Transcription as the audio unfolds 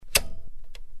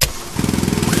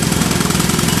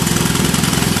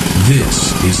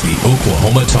This is the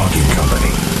Oklahoma Talking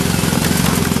Company.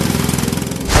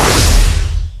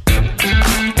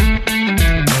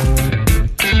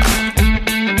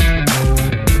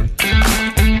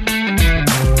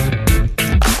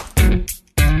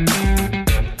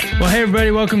 Well, hey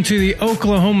everybody, welcome to the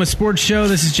Oklahoma Sports Show.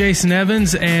 This is Jayson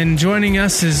Evans, and joining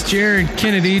us is Jared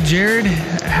Kennedy. Jared,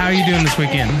 how are you doing this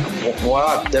weekend? Well,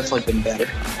 I've definitely been better.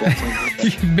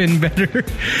 You've been better.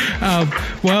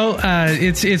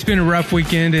 It's been a rough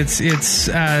weekend. Even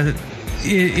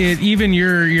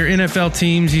your NFL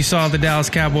teams, you saw the Dallas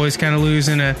Cowboys kind of lose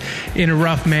in a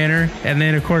rough manner, and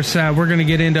then of course we're going to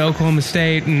get into Oklahoma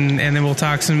State, and then we'll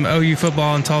talk some OU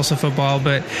football and Tulsa football.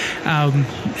 But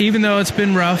even though it's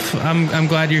been rough, I'm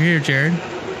glad you're here, Jared.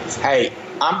 Hey,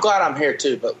 I'm glad I'm here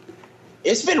too, but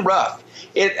it's been rough.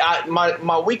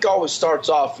 My week always starts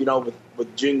off,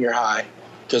 with junior high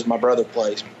because my brother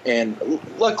plays, and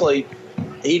luckily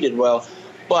he did well.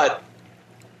 But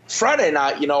Friday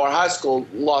night, our high school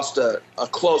lost a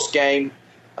close game,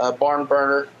 barn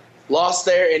burner, lost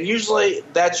there, and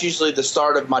that's usually the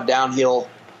start of my downhill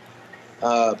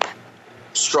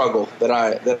struggle that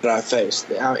I faced.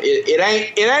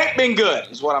 It ain't been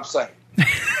good, is what I'm saying.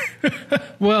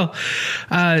 Well,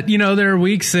 there are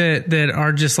weeks that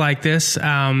are just like this.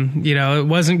 It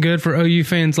wasn't good for OU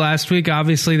fans last week.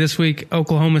 Obviously, this week,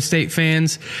 Oklahoma State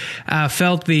fans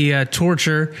felt the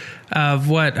torture of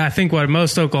what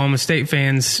most Oklahoma State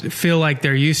fans feel like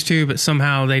they're used to, but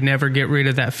somehow they never get rid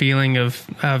of that feeling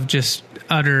of just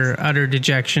utter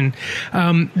dejection.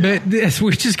 But as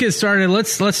we just get started,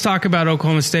 let's talk about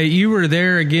Oklahoma State. You were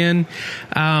there again,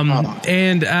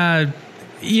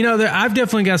 I've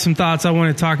definitely got some thoughts I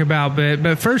want to talk about,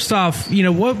 but first off,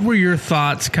 what were your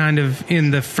thoughts kind of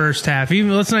in the first half?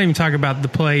 Let's not even talk about the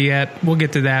play yet. We'll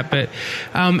get to that. But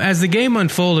as the game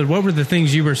unfolded, what were the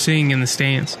things you were seeing in the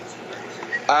stands?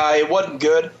 It wasn't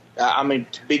good. To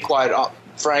be quite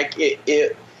frank,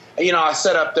 I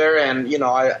sat up there and,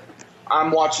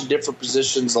 I'm watching different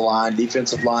positions, the line,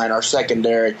 defensive line, our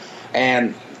secondary,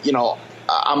 and,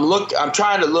 I'm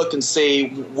trying to look and see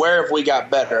where have we got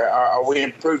better. Are we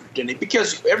improved any?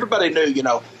 Because everybody knew,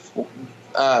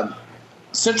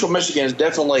 Central Michigan is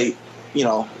definitely,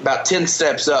 about 10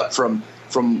 steps up from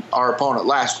our opponent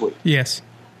last week. Yes.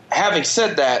 Having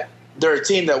said that, they're a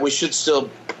team that we should still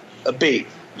beat.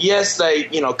 Yes, they,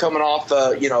 coming off,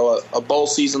 a bowl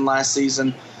season last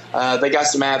season, they got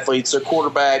some athletes. Their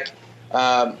quarterback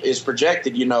is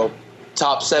projected,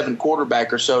 top 7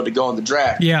 quarterback or so to go in the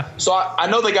draft. Yeah. So I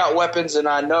know they got weapons, and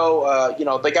I know,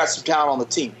 they got some talent on the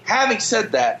team. Having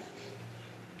said that,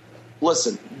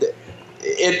 listen,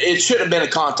 it should have been a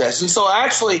contest. And so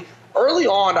actually, early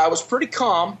on, I was pretty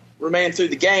calm remaining through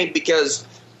the game because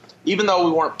even though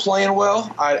we weren't playing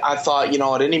well, I thought,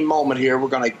 at any moment here, we're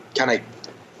going to kind of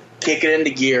kick it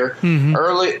into gear. Mm-hmm.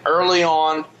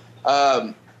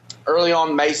 Early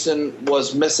on, Mason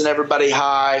was missing everybody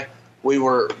high. We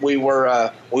weren't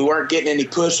getting any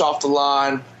push off the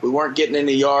line. We weren't getting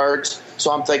any yards. So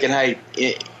I'm thinking, hey,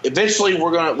 eventually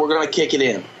we're gonna kick it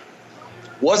in.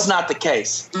 Was not the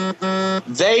case.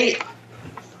 They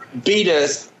beat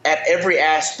us at every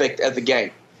aspect of the game.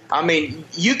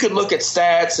 You could look at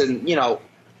stats and you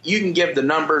can give the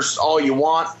numbers all you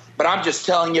want, but I'm just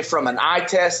telling you from an eye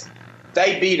test,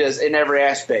 they beat us in every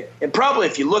aspect. And probably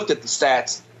if you looked at the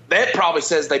stats, that probably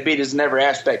says they beat us in every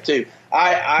aspect too.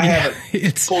 I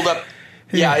haven't pulled up.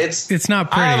 Yeah, it's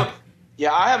not pretty.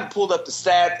 I haven't pulled up the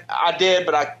stat. I did,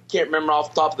 but I can't remember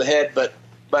off the top of the head. But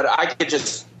I could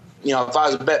just, if I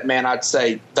was a bet man, I'd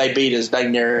say they beat us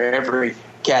dang near every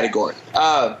category.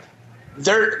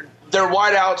 Their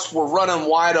wideouts were running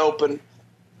wide open.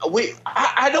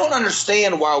 I don't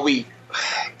understand why we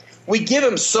give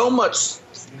them so much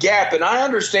gap, and I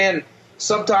understand.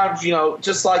 Sometimes,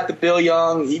 just like the Bill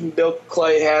Young, even Bill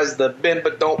Clay has the bend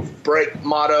but don't break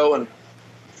motto, and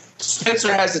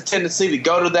Spencer has a tendency to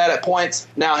go to that at points.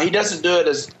 Now, he doesn't do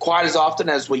it quite as often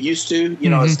as we used to,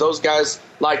 as those guys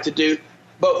like to do.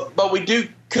 But we do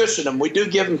cushion them. We do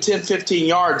give them 10, 15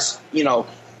 yards,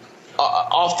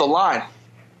 off the line.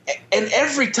 And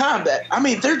every time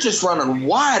they're just running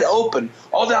wide open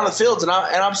all down the fields. And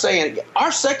I'm saying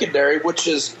our secondary, which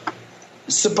is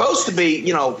supposed to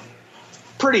be,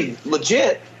 pretty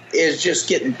legit, is just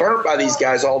getting burnt by these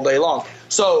guys all day long.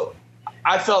 So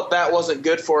I felt that wasn't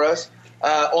good for us.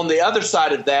 On the other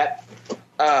side of that,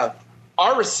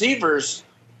 our receivers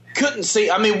couldn't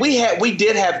see. We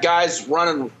did have guys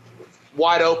running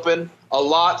wide open a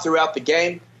lot throughout the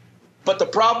game, but the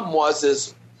problem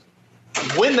is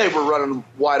when they were running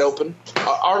wide open,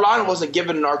 our line wasn't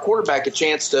giving our quarterback a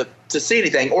chance to see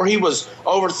anything, or he was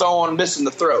overthrowing, missing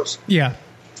the throws. Yeah.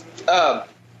 I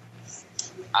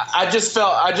just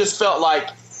felt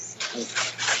like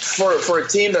for a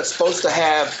team that's supposed to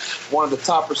have one of the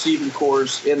top receiving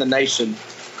corps in the nation,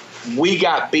 we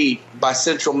got beat by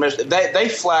Central Michigan. They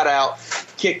flat out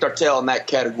kicked our tail in that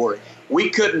category. We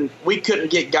couldn't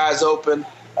get guys open,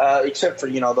 except for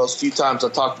those few times I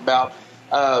talked about,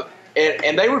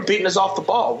 and they were beating us off the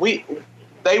ball.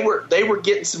 They were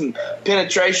getting some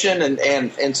penetration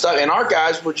and stuff, and our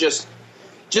guys were just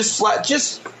flat.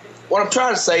 Just what I'm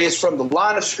trying to say is, from the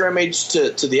line of scrimmage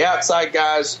to the outside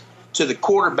guys to the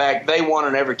quarterback, they won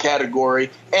in every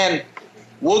category. And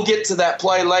we'll get to that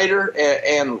play later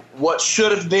and what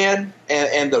should have been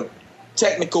and the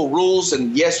technical rules.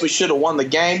 And yes, we should have won the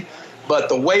game, but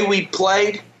the way we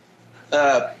played,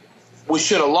 we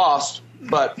should have lost,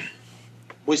 but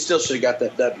we still should have got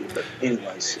that W. But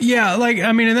anyways. Yeah.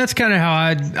 And that's kind of how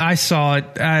I saw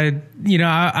it.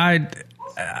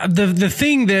 The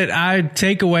thing that I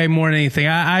take away more than anything,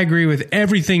 I agree with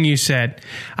everything you said.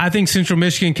 I think Central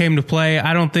Michigan came to play.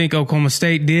 I don't think Oklahoma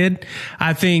State did.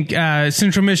 I think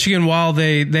Central Michigan, while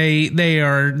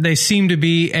they seem to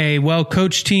be a well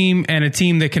coached team and a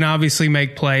team that can obviously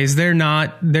make plays, they're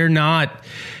not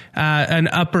an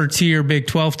upper tier Big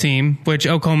 12 team, which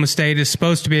Oklahoma State is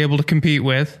supposed to be able to compete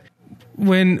with.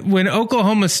 When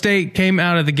Oklahoma State came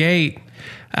out of the gate,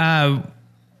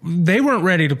 they weren't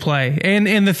ready to play.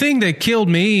 And the thing that killed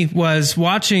me was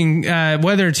watching,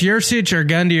 whether it's Yursich or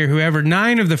Gundy or whoever,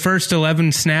 9 of the first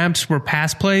 11 snaps were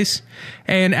pass plays.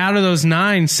 And out of those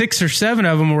 9, 6 or 7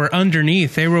 of them were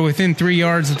underneath. They were within 3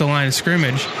 yards of the line of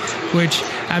scrimmage, which,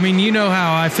 you know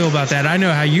how I feel about that. I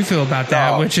know how you feel about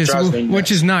that, which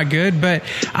is not good. But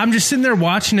I'm just sitting there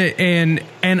watching it, and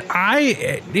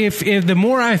if the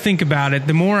more I think about it,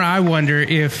 the more I wonder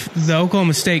if the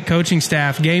Oklahoma State coaching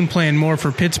staff game planned more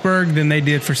for Pittsburgh than they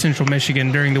did for Central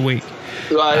Michigan during the week.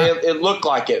 It looked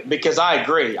like it, because I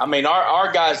agree.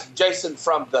 Our guys, Jayson,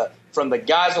 from the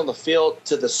guys on the field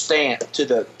to the stand to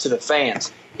the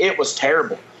fans, it was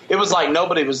terrible. It was like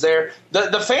nobody was there.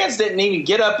 The fans didn't even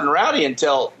get up and rowdy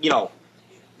until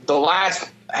the last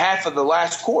half of the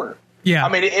last quarter.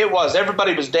 Yeah, it was,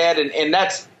 everybody was dead, and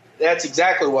that's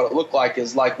exactly what it looked like.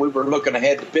 Is like we were looking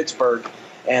ahead to Pittsburgh.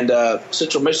 And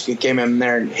Central Michigan came in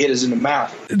there and hit us in the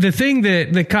mouth. The thing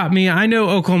that caught me, I know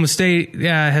Oklahoma State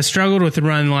has struggled with the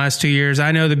run the last 2 years.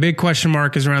 I know the big question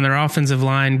mark is around their offensive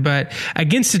line. But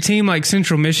against a team like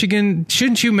Central Michigan,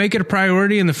 shouldn't you make it a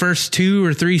priority in the first 2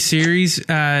 or 3 series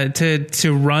to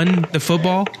run the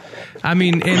football? And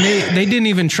they didn't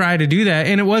even try to do that.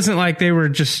 And it wasn't like they were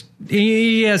just –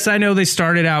 yes, I know they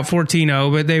started out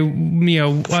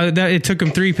 14-0, but it took them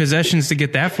 3 possessions to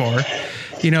get that far.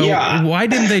 Why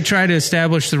didn't they try to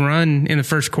establish the run in the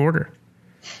first quarter?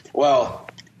 Well,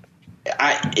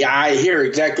 I hear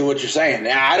exactly what you're saying.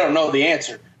 I don't know the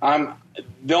answer.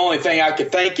 The only thing I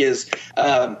could think is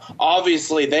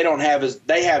obviously they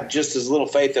have just as little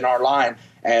faith in our line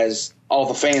as all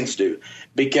the fans do,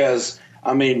 because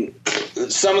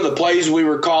some of the plays we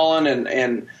were calling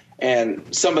and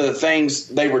some of the things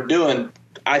they were doing,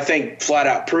 I think flat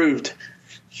out proved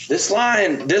this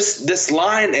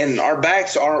line and our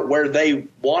backs aren't where they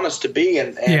want us to be,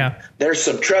 and there's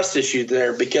some trust issues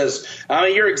there, because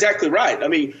you're exactly right.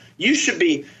 You should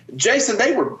be, Jayson.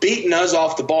 They were beating us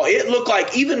off the ball. It looked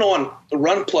like, even on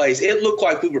run plays, it looked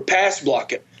like we were pass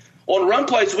blocking. On run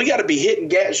plays, we got to be hitting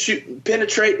gas, shooting,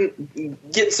 penetrating,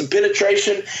 getting some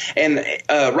penetration, and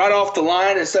right off the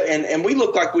line and stuff. And we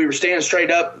looked like we were standing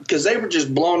straight up because they were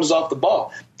just blowing us off the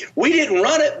ball. We didn't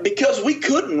run it because we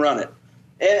couldn't run it.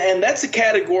 And that's a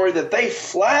category that they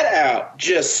flat out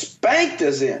just spanked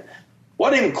us in.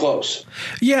 Wasn't even close.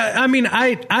 Yeah,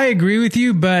 I agree with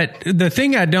you, but the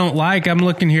thing I don't like, I'm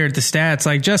looking here at the stats,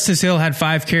 like Justice Hill had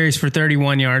 5 carries for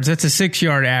 31 yards. That's a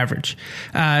 6-yard average.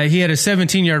 He had a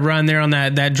 17-yard run there on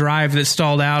that drive that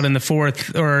stalled out in the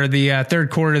third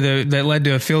quarter that led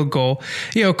to a field goal.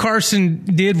 Carson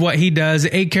did what he does,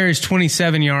 8 carries,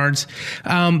 27 yards.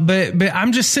 But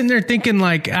I'm just sitting there thinking,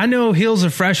 like, I know Hill's a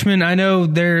freshman. I know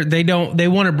they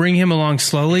want to bring him along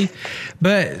slowly.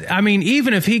 But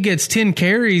even if he gets 10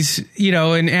 carries,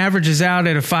 and averages out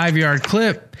at a 5-yard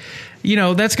clip,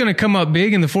 that's going to come up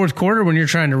big in the fourth quarter when you're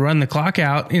trying to run the clock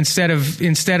out instead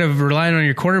of relying on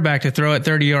your quarterback to throw it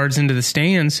 30 yards into the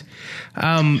stands.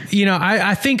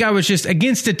 I think I was just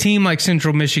against a team like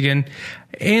Central Michigan.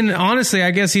 And honestly,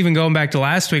 I guess even going back to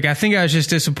last week, I think I was just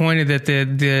disappointed that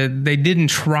they didn't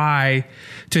try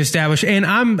to establish. And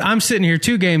I'm sitting here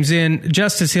 2 games in.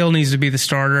 Justice Hill needs to be the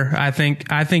starter. I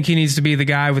think he needs to be the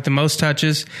guy with the most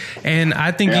touches, and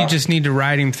I think you just need to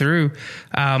ride him through.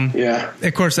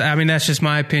 Of course, that's just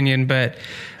my opinion, but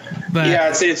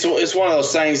yeah, it's one of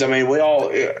those things. I mean,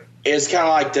 it's kind of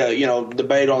like the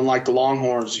debate on like the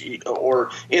Longhorns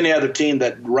or any other team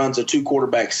that runs a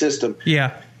 2-quarterback system.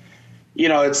 Yeah.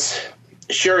 It's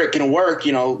sure it can work,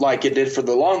 like it did for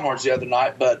the Longhorns the other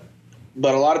night, but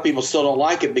a lot of people still don't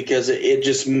like it because it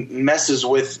just messes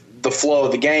with the flow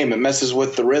of the game. It messes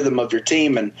with the rhythm of your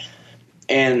team, and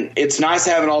it's nice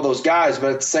having all those guys,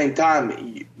 but at the same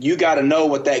time, you got to know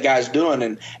what that guy's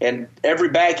doing, and every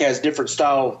back has different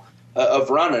style of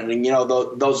running, and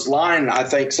those line, I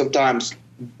think sometimes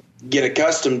get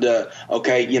accustomed to,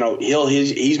 okay,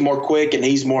 he's more quick and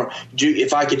he's more.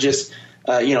 If I could just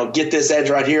get this edge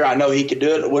right here, I know he could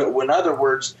do it. In other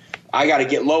words, I got to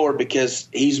get lower because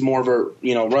he's more of a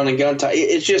run and gun type.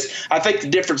 It's just, I think the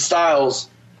different styles.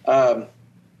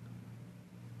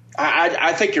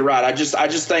 I think you're right. I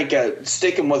just think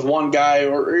sticking with one guy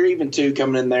or even two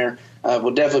coming in there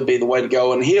will definitely be the way to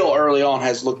go. And Hill early on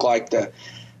has looked like the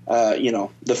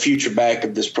future back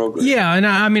of this program. Yeah, and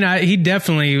I mean, he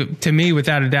definitely, to me,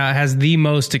 without a doubt, has the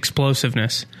most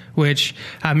explosiveness. Which,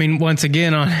 I mean, once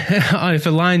again, if a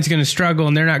line's going to struggle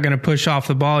and they're not going to push off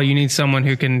the ball, you need someone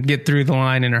who can get through the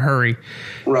line in a hurry.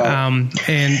 Right.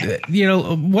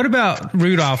 And what about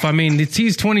Rudolph? I mean,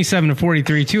 he's 27 to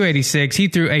 43, 286. He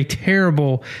threw a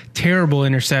terrible, terrible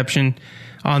interception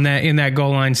in that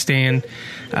goal line stand.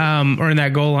 Or in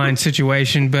that goal line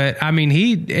situation. But I mean,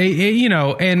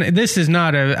 and this is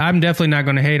I'm definitely not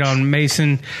going to hate on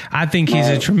Mason. I think he's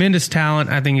a tremendous talent.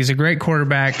 I think he's a great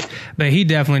quarterback, but he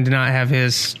definitely did not have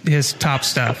his top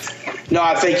stuff. No,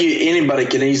 I think anybody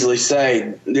can easily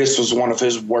say this was one of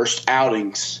his worst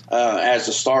outings as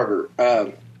a starter.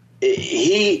 Let's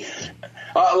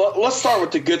start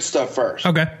with the good stuff first.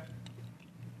 Okay.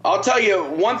 I'll tell you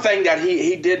one thing that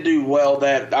he did do well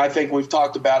that I think we've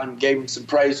talked about and gave him some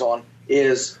praise on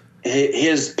is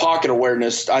his pocket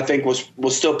awareness. I think was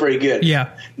still pretty good. Yeah.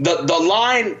 The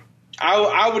line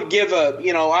I would give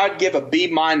I'd give a B-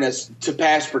 to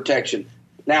pass protection.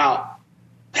 Now,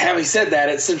 having said that,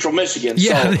 it's Central Michigan.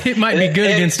 Yeah, so it might be good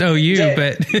against OU,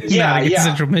 but not against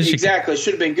Central Michigan. Exactly, it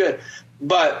should have been good.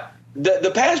 But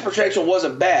the pass protection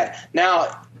wasn't bad.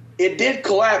 Now, it did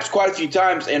collapse quite a few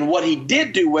times, and what he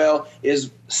did do well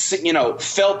is,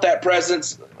 felt that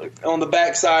presence on the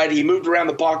backside. He moved around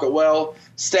the pocket well,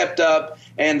 stepped up,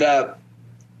 and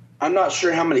I'm not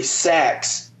sure how many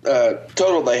sacks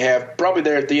total they have. Probably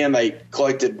there at the end they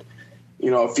collected,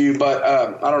 a few, but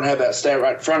I don't have that stat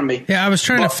right in front of me. Yeah, I was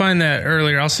trying to find that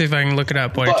earlier. I'll see if I can look it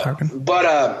up while you're talking.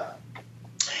 But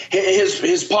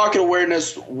his pocket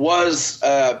awareness was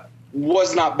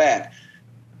not bad.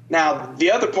 Now,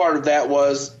 the other part of that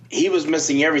was he was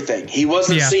missing everything. He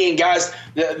wasn't seeing guys.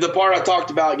 The part I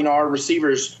talked about, our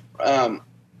receivers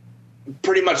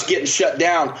pretty much getting shut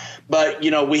down. But,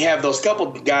 we have those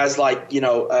couple guys like,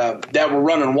 that were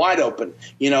running wide open,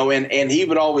 and he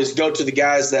would always go to the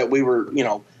guys that we were,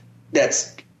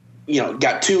 that's,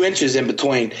 got 2 inches in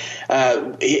between.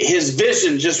 His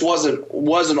vision just wasn't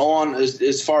on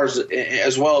as far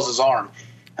as well as his arm.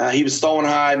 He was throwing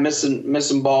high,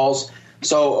 missing balls.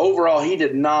 So overall, he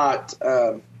did not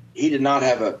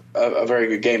have a very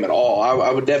good game at all.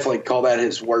 I would definitely call that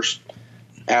his worst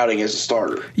outing as a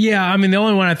starter. Yeah, I mean, the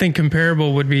only one I think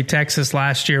comparable would be Texas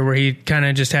last year, where he kind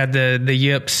of just had the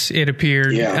yips, it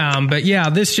appeared. Yeah. But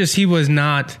yeah, this just, he was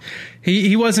not.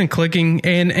 He wasn't clicking,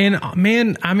 and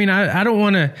man, I mean, I don't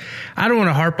want to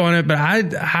harp on it, but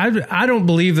I don't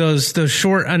believe those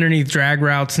short underneath drag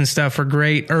routes and stuff are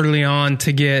great early on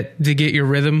to get your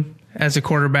rhythm as a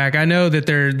quarterback. I know that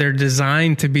they're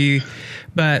designed to be,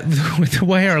 but with the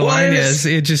way our line is,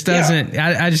 it just doesn't.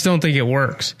 Yeah. I just don't think it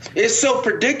works. It's so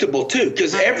predictable too,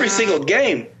 because every single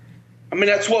game, I mean,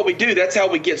 that's what we do. That's how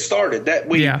we get started.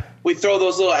 We throw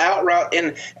those little out route,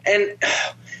 and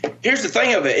here's the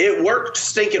thing of it: it worked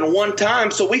stinking one time,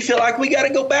 so we feel like we got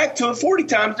to go back to it 40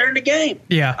 times during the game.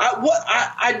 Yeah,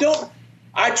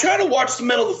 I try to watch the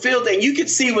middle of the field, and you can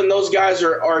see when those guys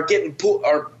are getting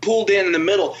pulled in the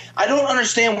middle. I don't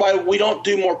understand why we don't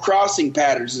do more crossing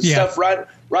patterns and stuff right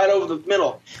over the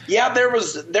middle. Yeah, there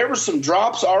was some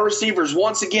drops. Our receivers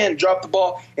once again dropped the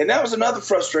ball, and that was another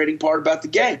frustrating part about the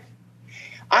game.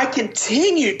 I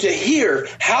continue to hear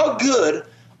how good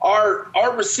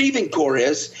our receiving core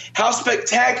is, how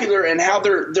spectacular, and how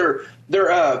they're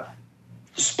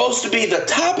supposed to be the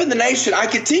top in the nation. I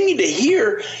continue to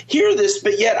hear this,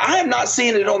 but yet I am not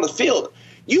seeing it on the field.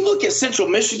 You look at Central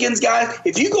Michigan's guys,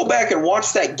 if you go back and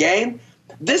watch that game,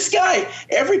 this guy,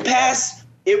 every pass,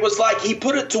 it was like he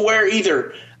put it to where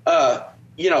either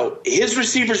his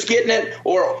receiver's getting it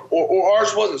or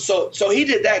ours wasn't. So he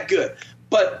did that good.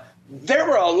 But there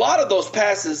were a lot of those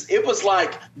passes. It was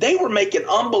like they were making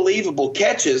unbelievable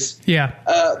catches. Yeah.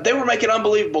 They were making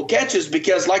unbelievable catches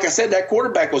because, like I said, that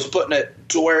quarterback was putting it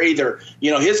to where either,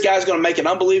 his guy's going to make an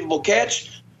unbelievable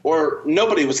catch or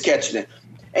nobody was catching it.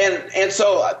 And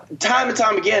so time and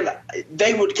time again,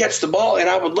 they would catch the ball, and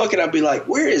I would look and I'd be like,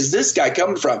 where is this guy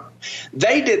coming from?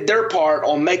 They did their part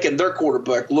on making their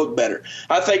quarterback look better.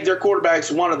 I think their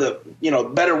quarterback's one of the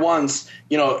better ones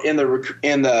in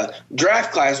the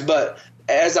draft class. But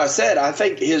as I said, I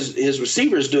think his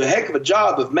receivers do a heck of a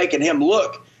job of making him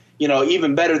look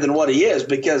even better than what he is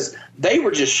because they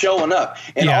were just showing up.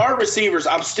 And our receivers,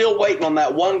 I'm still waiting on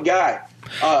that one guy.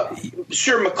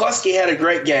 Sure, McCluskey had a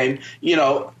great game,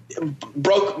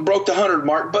 broke the 100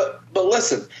 mark. But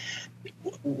listen,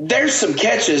 there's some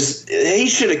catches he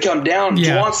should have come down.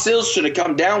 Yeah. Juwan Sills should have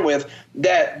come down with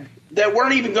that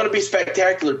weren't even going to be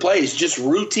spectacular plays, just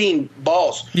routine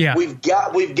balls. Yeah. We've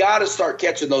got to start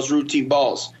catching those routine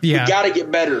balls. Yeah. We've got to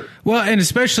get better. Well, and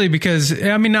especially because,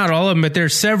 not all of them, but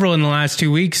there's several in the last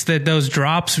 2 weeks that those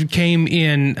drops came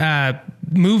in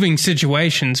moving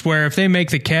situations where if they make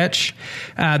the catch,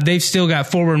 they've still got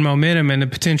forward momentum and the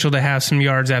potential to have some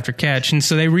yards after catch. And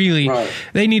so they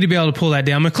need to be able to pull that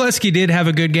down. McCluskey did have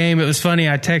a good game. It was funny.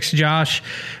 I texted Josh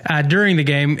during the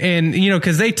game and,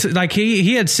 because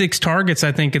he had 6 targets,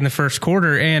 I think, in the first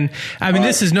quarter. And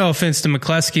this is no offense to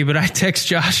McCluskey, but I text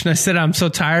Josh and I said, I'm so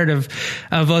tired of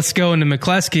let's go into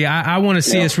McCluskey. I want to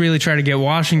see us really try to get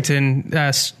Washington,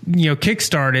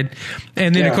 kick-started.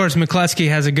 And then, of course, McCluskey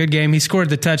has a good game. He scored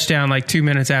the touchdown like 2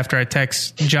 minutes after I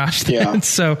text Josh.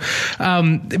 So,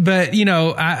 but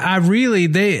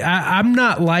I'm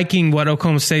not liking what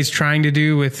Oklahoma State's trying to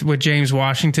do with James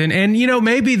Washington. And,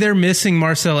 maybe they're missing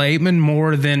Marcel Aitman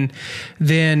more than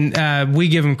we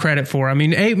give him credit for.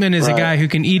 Aitman is a guy who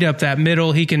can eat up that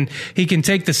middle. He can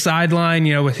take the sideline,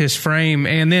 with his frame.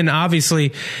 And then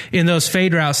obviously in those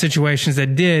fade route situations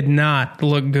that did not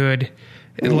look good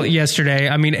yesterday.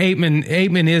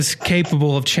 Aitman is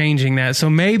capable of changing that. So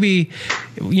maybe,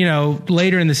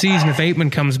 later in the season, if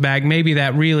Aitman comes back, maybe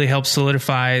that really helps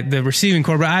solidify the receiving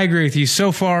core. But I agree with you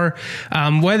so far,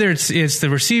 whether it's the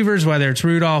receivers, whether it's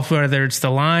Rudolph, whether it's the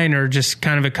line, or just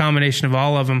kind of a combination of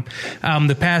all of them,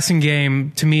 the passing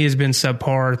game to me has been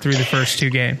subpar through the first 2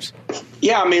 games.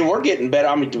 Yeah, we're getting better.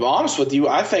 To be honest with you,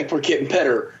 I think we're getting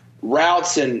better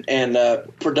routes and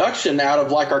production out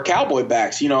of like our cowboy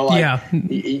backs, Veach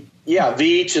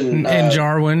and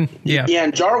Jarwin.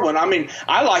 And Jarwin.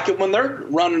 I like it when they're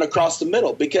running across the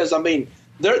middle because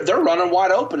they're running wide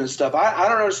open and stuff. I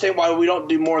don't understand why we don't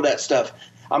do more of that stuff.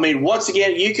 Once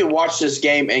again, you can watch this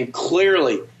game and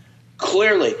clearly,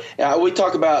 I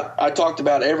talked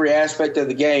about every aspect of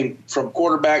the game from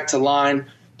quarterback to line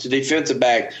to defensive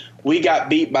back. We got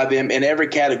beat by them in every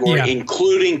category,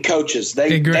 including coaches.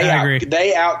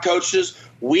 They out-coached us.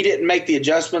 We didn't make the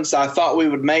adjustments I thought we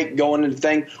would make going into the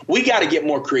thing. We got to get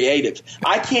more creative.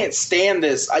 I can't stand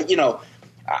this.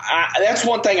 That's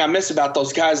one thing I miss about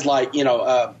those guys like, Goofy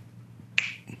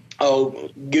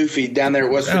down there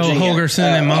at West Virginia. Holgerson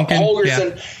and Monken.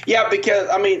 Holgerson. Yeah, because,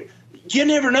 you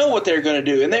never know what they're going to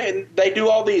do. And they do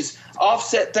all these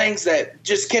offset things that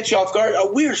just catch you off guard.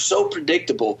 We are so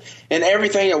predictable in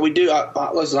everything that we do.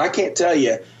 Listen, I can't tell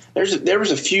you. There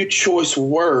was a few choice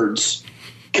words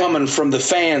coming from the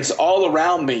fans all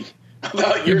around me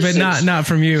about your But not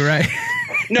from you, right?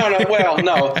 No. Well,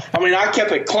 no. I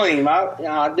kept it clean.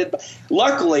 I did.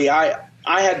 Luckily, I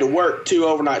had to work 2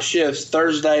 overnight shifts,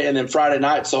 Thursday and then Friday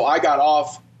night, so I got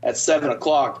off at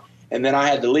 7:00. And then I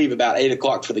had to leave about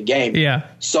 8:00 for the game. Yeah.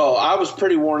 So I was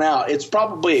pretty worn out. It's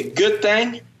probably a good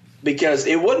thing because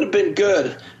it wouldn't have been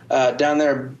good down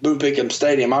there at Boone Pickens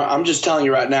Stadium. I'm just telling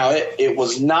you right now, it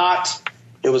was not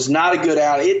a good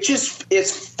out.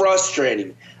 It's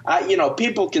frustrating.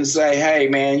 People can say, "Hey,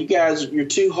 man, you guys, you're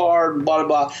too hard," and blah blah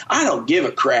blah. I don't give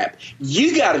a crap.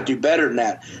 You got to do better than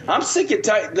that. I'm sick and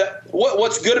tired.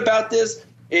 What's good about this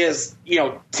is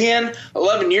 10,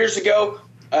 11 years ago.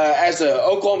 As an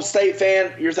Oklahoma State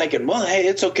fan, you're thinking, well, hey,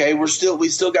 it's okay. We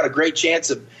still got a great chance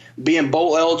of being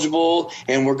bowl eligible,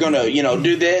 and we're going to,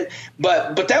 do that.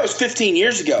 But that was 15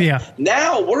 years ago. Yeah.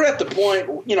 Now we're at the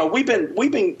point, we've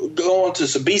been going to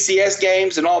some BCS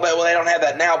games and all that. Well, they don't have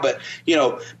that now, but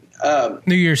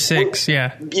New Year's 6,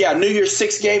 yeah, New Year's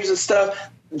 6 games and stuff.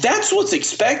 That's what's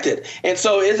expected. And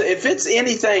so if it's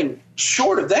anything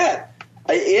short of that,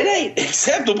 it ain't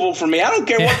acceptable for me. I don't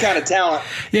care what kind of talent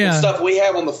and stuff we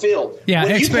have on the field. Yeah,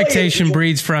 expectation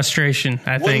breeds frustration,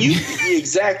 I think.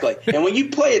 Exactly. And when you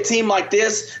play a team like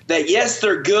this that, yes,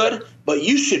 they're good, but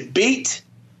you should beat,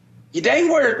 you dang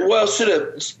well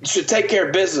should take care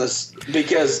of business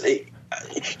because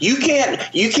You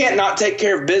can't not take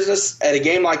care of business at a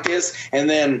game like this and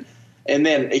then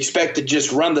expect to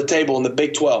just run the table in the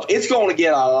Big 12. It's going to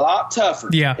get a lot tougher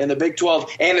in the Big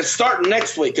 12, and it's starting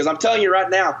next week. Because I'm telling you right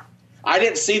now, I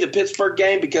didn't see the Pittsburgh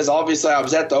game because obviously I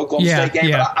was at the Oklahoma State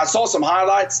game. But I saw some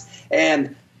highlights,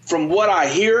 and from what I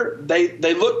hear,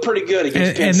 they look pretty good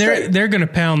against Penn State. And they're going to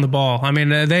pound the ball. I mean,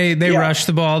 they rushed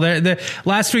the ball.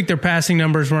 Last week their passing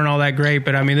numbers weren't all that great,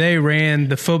 but I mean they ran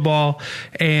the football,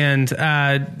 and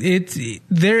I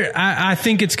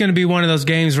think it's going to be one of those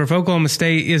games where if Oklahoma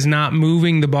State is not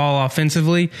moving the ball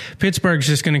offensively, Pittsburgh's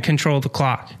just going to control the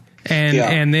clock.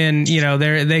 And then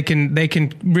they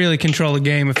can really control the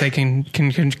game if they can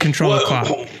control the clock.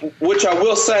 Which I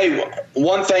will say,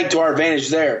 one thing to our advantage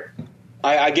there.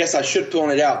 I guess I should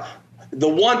point it out. The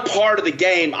one part of the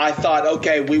game I thought,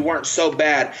 okay, we weren't so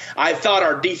bad. I thought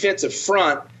our defensive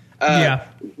front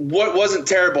wasn't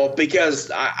terrible because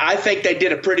I think they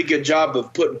did a pretty good job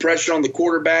of putting pressure on the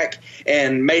quarterback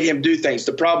and made him do things.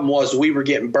 The problem was we were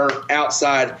getting burnt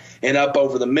outside and up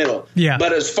over the middle. Yeah.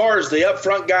 But as far as the up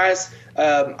front guys,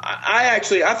 I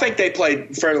think they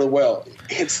played fairly well.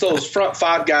 It's those front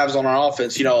five guys on our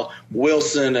offense,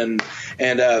 Wilson and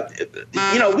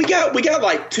we got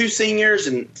like 2 seniors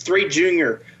and 3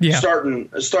 junior starting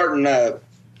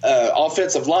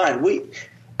offensive line. We're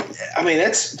going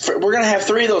to have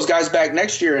 3 of those guys back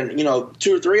next year, and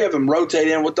 2 or 3 of them rotate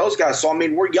in with those guys. So I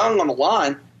mean, we're young on the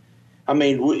line. I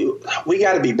mean, we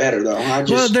got to be better though.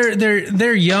 Well,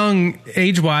 they're young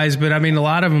age wise, but I mean, a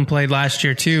lot of them played last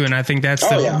year too, and I think that's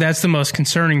the most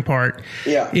concerning part.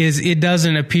 Yeah, is it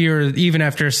doesn't appear even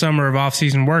after a summer of off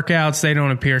season workouts, they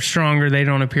don't appear stronger, they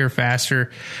don't appear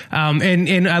faster.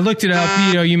 And I looked it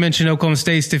up. You mentioned Oklahoma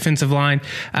State's defensive line.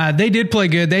 They did play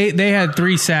good. They had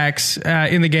 3 sacks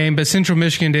in the game, but Central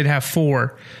Michigan did have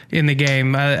 4 in the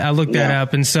game. I looked that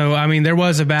up, and so I mean, there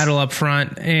was a battle up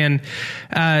front, and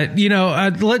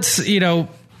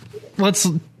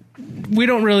we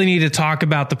don't really need to talk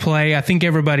about the play. I think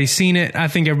everybody's seen it. I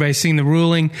think everybody's seen the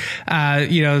ruling.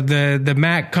 The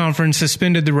MAC conference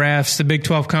suspended the refs. The Big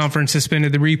 12 conference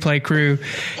suspended the replay crew.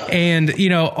 And,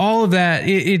 all of that,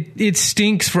 it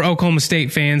stinks for Oklahoma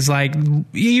State fans. Like,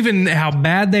 even how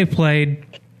bad they played,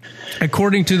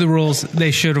 according to the rules,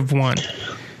 they should have won.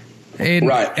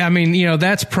 Right. I mean,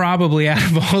 that's probably out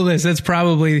of all this, that's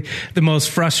probably the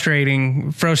most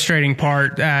frustrating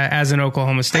part as an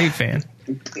Oklahoma State fan.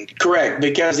 Correct,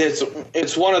 because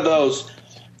it's one of those.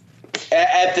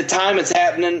 At the time it's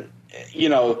happening,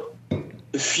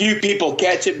 few people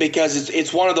catch it because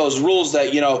it's one of those rules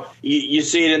that you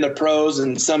see it in the pros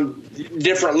and some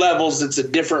different levels. It's a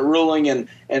different ruling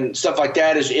and stuff like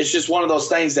that. It's just one of those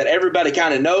things that everybody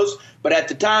kind of knows, but at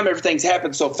the time everything's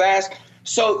happened so fast.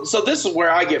 So this is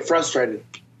where I get frustrated.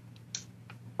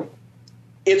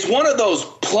 It's one of those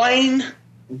plain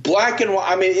black and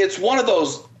white. I mean, it's one of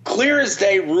those clear as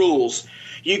day rules.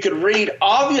 You could read,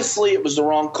 obviously it was the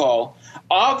wrong call.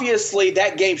 Obviously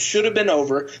that game should have been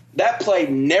over. That play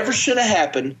never should have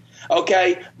happened.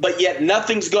 Okay, but yet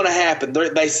nothing's going to happen. They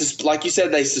like you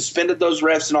said, they suspended those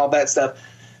refs and all that stuff.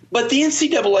 But the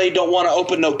NCAA don't want to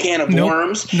open no can of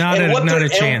worms. Not a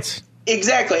chance.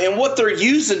 Exactly. And what they're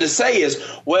using to say is,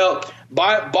 well,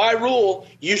 by rule,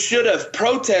 you should have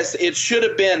protested. It should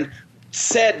have been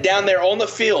said down there on the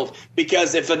field,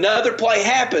 because if another play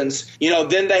happens,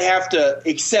 then they have to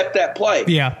accept that play.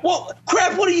 Yeah. Well,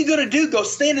 crap, what are you going to do? Go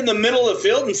stand in the middle of the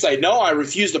field and say, no, I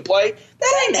refuse to play?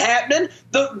 That ain't happening.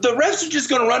 The refs are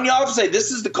just going to run you off and say, this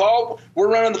is the call. We're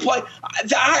running the play.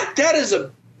 That is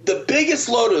the biggest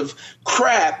load of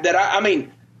crap that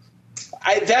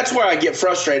that's where I get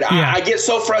frustrated. Yeah. I get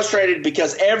so frustrated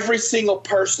because every single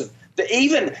person,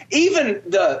 even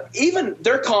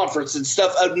their conference and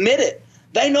stuff, admit it.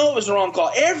 They know it was the wrong call.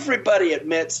 Everybody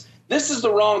admits this is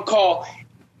the wrong call,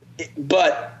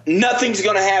 but nothing's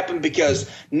going to happen because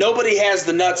nobody has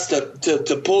the nuts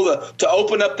to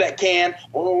open up that can.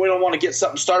 Or we don't want to get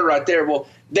something started right there. Well,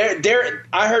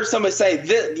 I heard somebody say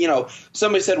that,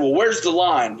 somebody said, well, where's the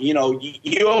line? You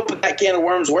open that can of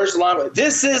worms. Where's the line?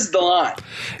 This is the line.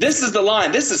 This is the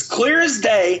line. This is clear as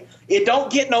day. It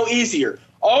don't get no easier.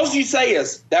 All you say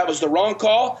is that was the wrong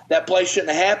call. That play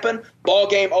shouldn't have happened. Ball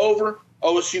game over.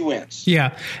 OSU wins.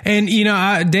 Yeah. And,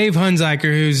 Dave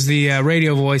Hunziker, who's the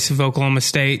radio voice of Oklahoma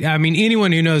State, I mean,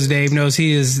 anyone who knows Dave knows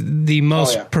he is the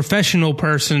most professional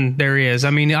person there is. I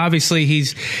mean, obviously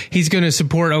he's going to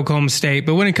support Oklahoma State,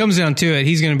 but when it comes down to it,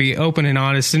 he's going to be open and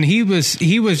honest. And he was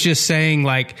just saying,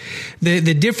 like,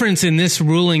 the difference in this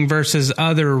ruling versus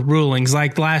other rulings,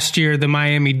 like last year, the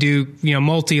Miami Duke,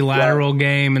 multilateral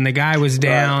game, and the guy was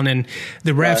down and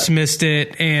the refs missed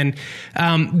it. And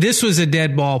this was a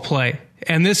dead ball play.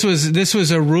 And this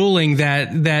was a ruling that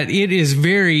it is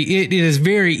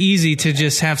very easy to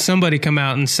just have somebody come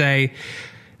out and say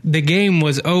the game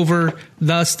was over,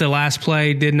 thus the last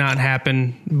play did not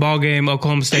happen. Ball game,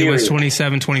 Oklahoma State was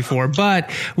 27-24.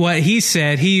 But what he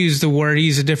said, he used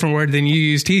a different word than you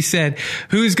used. He said,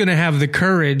 who's going to have the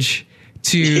courage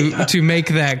to make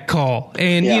that call?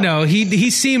 And, he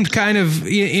seemed kind of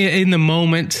in the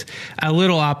moment a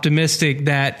little optimistic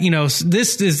that,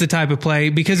 this is the type of play,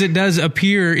 because it does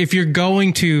appear, if you're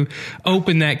going to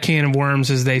open that can of worms,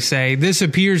 as they say, this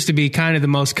appears to be kind of the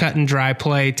most cut and dry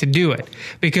play to do it,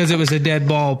 because it was a dead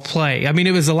ball play. I mean,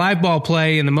 it was a live ball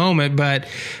play in the moment, but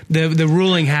the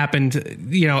ruling happened,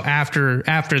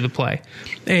 after the play.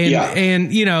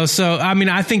 And, so, I mean,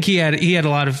 I think he had a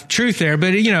lot of truth there,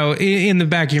 but, in the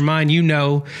back of your mind,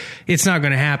 it's not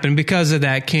going to happen because of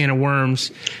that can of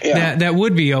worms that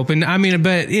would be open. I mean,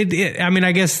 but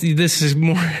I guess this is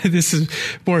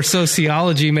more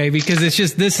sociology maybe, because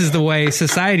this is the way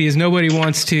society is. Nobody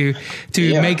wants to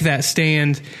make that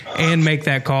stand and make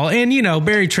that call. And,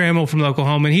 Barry Trammell from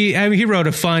Oklahoma, he wrote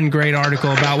a fun, great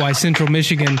article about why Central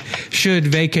Michigan should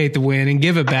vacate the win and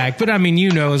give it back. But I mean,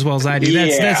 as well as I do,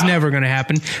 that's never going to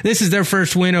happen. This is their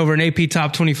first win over an AP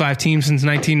top 25 team since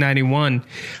 1991.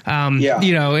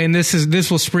 And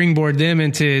this will springboard them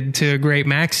into a great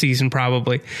MAC season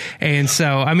probably. And so,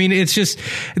 I mean, it's just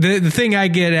the thing I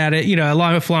get at it, a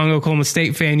lifelong Oklahoma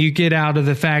State fan, you get out of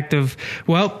the fact of,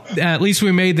 well, at least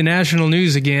we made the national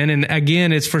news again. And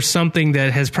again, it's for something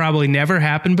that has probably never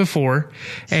happened before.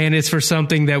 And it's for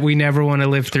something that we never want to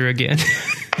live through again.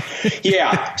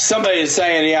 Yeah. Somebody is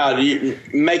saying,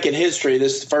 making history.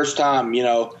 This is the first time,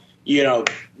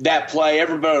 that play,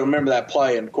 everybody remember that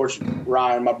play. And of course,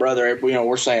 Ryan, my brother,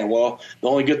 we're saying, well, the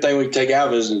only good thing we can take out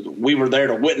of it is we were there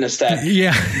to witness that,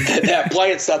 that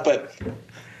play and stuff. But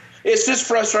it's just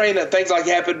frustrating that things like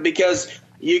happen, because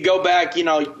you go back, you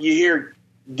hear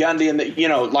Gundy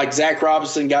and like Zach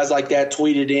Robinson, guys like that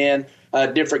tweeted in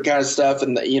different kind of stuff.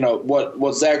 And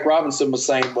what Zach Robinson was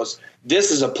saying was,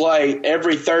 this is a play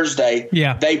every Thursday.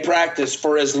 Yeah. They practice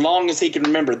for as long as he can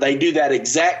remember. They do that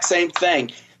exact same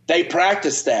thing. They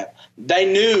practiced that.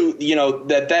 They knew,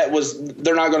 that was,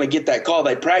 they're not going to get that call.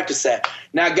 They practiced that.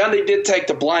 Now, Gundy did take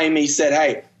the blame. He said,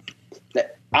 hey,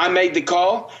 I made the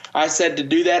call. I said to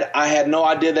do that. I had no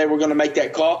idea they were going to make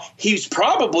that call. He's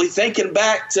probably thinking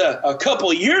back to a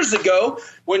couple of years ago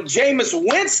when Jameis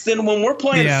Winston, when we're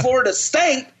playing Florida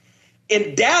State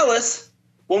in Dallas,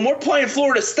 when we're playing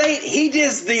Florida State, he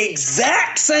does the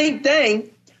exact same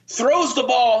thing, throws the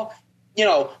ball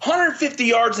 150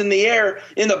 yards in the air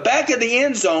in the back of the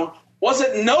end zone.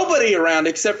 Wasn't nobody around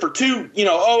except for two,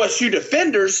 OSU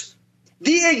defenders.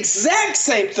 The exact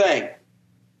same thing.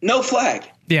 No flag.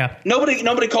 Yeah.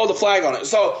 Nobody called the flag on it.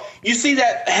 So you see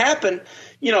that happen.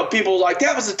 People like,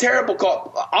 that was a terrible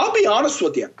call. I'll be honest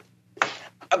with you.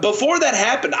 Before that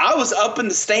happened, I was up in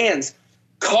the stands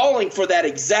calling for that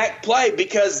exact play,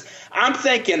 because I'm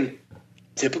thinking,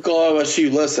 typical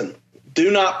OSU, listen,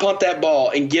 do not punt that ball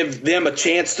and give them a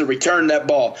chance to return that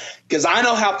ball, because I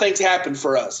know how things happen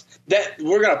for us. That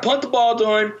we're going to punt the ball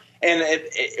to him,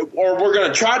 or we're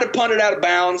going to try to punt it out of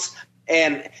bounds,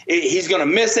 and he's going to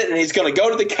miss it, and he's going to go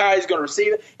to the guy, he's going to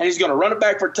receive it, and he's going to run it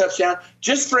back for a touchdown.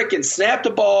 Just freaking snap the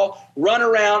ball, run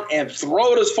around, and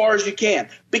throw it as far as you can,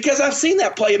 because I've seen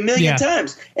that play a million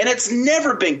times, and it's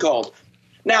never been called.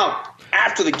 Now,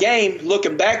 after the game,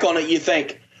 looking back on it, you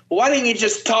think, well, why didn't you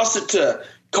just toss it to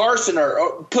Carson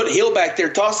or put Hill back there,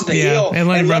 toss it to Hill, and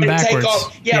let him run backwards.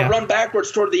 Take off. Run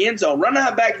backwards toward the end zone. Run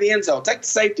out back of the end zone. Take the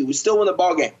safety. We still win the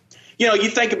ball game. You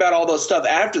think about all those stuff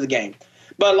after the game.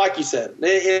 But like you said,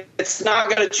 it's not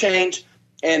going to change.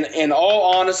 And in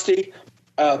all honesty,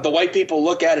 the way people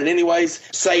look at it anyways,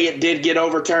 say it did get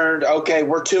overturned. Okay,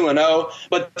 we're 2-0.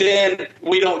 But then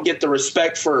we don't get the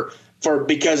respect for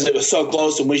because it was so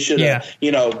close, and we should have,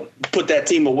 put that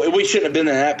team away. We shouldn't have been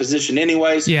in that position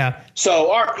anyways. Yeah.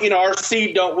 So our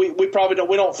seed we probably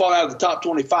don't fall out of the top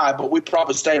 25, but we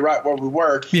probably stay right where we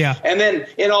were. Yeah. And then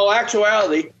in all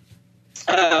actuality,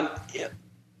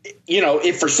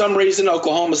 if for some reason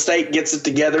Oklahoma State gets it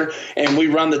together and we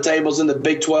run the tables in the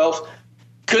Big 12,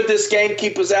 could this game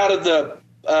keep us out of the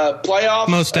playoffs.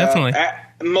 Most definitely.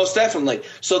 Most definitely.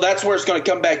 So that's where it's going to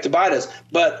come back to bite us.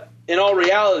 But in all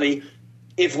reality,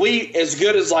 if we as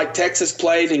good as like Texas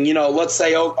played, and let's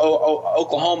say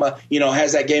Oklahoma,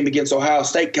 has that game against Ohio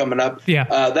State coming up. Yeah.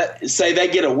 That say they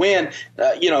get a win.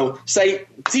 Say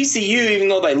TCU, even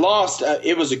though they lost,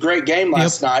 it was a great game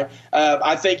last night.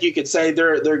 I think you could say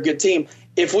they're a good team.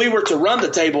 If we were to run the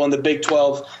table in the Big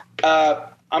 12,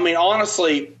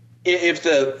 honestly, if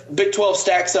the Big 12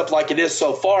 stacks up like it is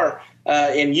so far,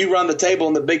 and you run the table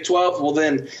in the Big 12, well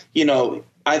then,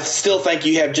 I still think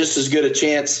you have just as good a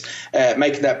chance at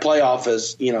making that playoff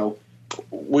as,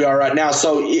 we are right now.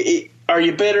 So are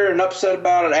you bitter and upset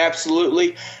about it?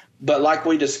 Absolutely. But like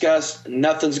we discussed,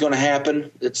 nothing's going to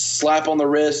happen. It's a slap on the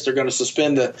wrist. They're going to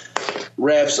suspend the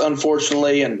refs,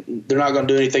 unfortunately, and they're not going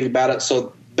to do anything about it.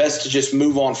 So best to just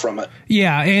move on from it.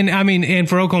 Yeah, and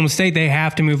for Oklahoma State, they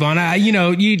have to move on.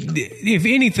 If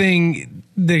anything,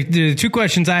 the two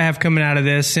questions I have coming out of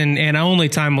this, and only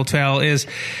time will tell, is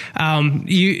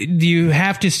you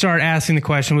have to start asking the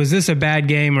question: was this a bad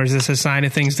game, or is this a sign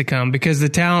of things to come? Because the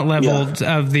talent level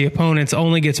of the opponents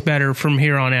only gets better from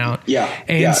here on out. Yeah,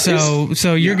 and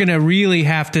so you're going to really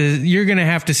have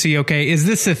to see, okay, is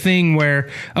this a thing where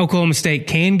Oklahoma State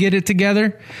can get it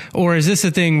together, or is this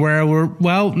a thing where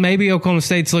maybe Oklahoma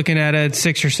State's looking at a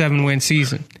 6 or 7 win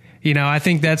season? I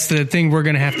think that's the thing we're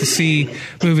going to have to see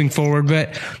moving forward.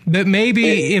 But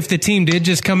maybe if the team did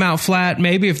just come out flat,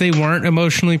 maybe if they weren't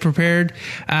emotionally prepared,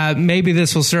 maybe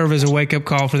this will serve as a wake-up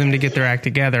call for them to get their act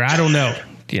together. I don't know.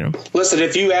 Listen,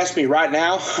 if you ask me right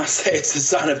now, I say it's a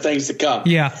sign of things to come.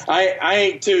 Yeah. I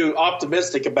ain't too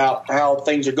optimistic about how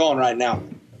things are going right now.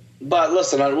 But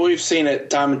listen, we've seen it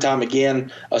time and time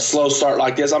again, a slow start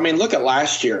like this. Look at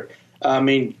last year.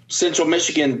 Central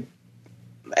Michigan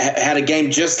had a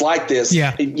game just like this.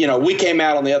 Yeah. We came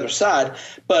out on the other side,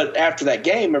 but after that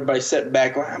game, everybody's sitting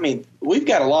back. We've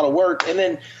got a lot of work. And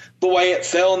then the way it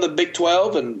fell in the Big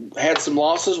 12 and had some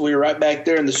losses, we were right back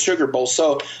there in the Sugar Bowl.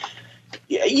 So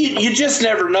you just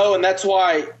never know. And that's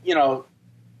why,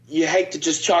 you hate to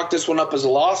just chalk this one up as a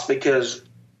loss, because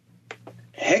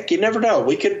heck, you never know.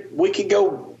 We could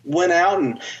go win out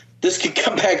and this could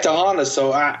come back to haunt us.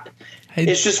 So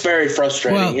it's just very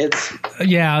frustrating.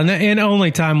 And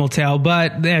only time will tell.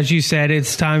 But as you said,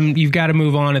 it's time. You've got to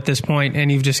move on at this point,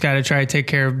 and you've just got to try to take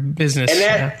care of business.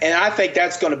 And I think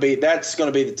that's going to be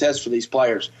the test for these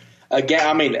players.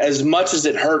 Again, as much as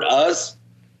it hurt us,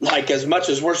 like as much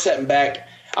as we're sitting back,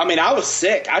 I was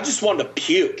sick. I just wanted to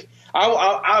puke.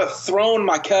 I was throwing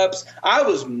my cups. I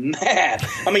was mad.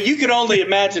 You could only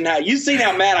imagine you've seen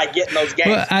how mad I get in those games.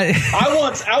 Well,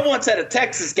 I once at a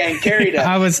Texas game carried a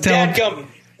dadgum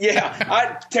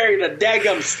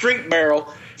street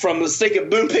barrel from the Stick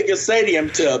Boone Pickens Stadium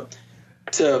to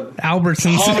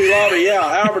Albertsons. Hobby Lobby,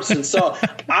 Albertsons. So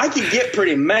I could get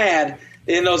pretty mad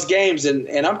in those games,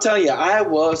 and I'm telling you, I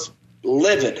was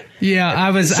livid. Yeah, I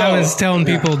was telling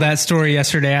people that story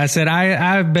yesterday. I said,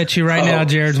 I bet you right now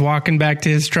Jared's walking back to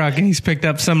his truck and he's picked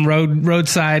up some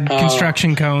roadside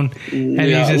construction cone and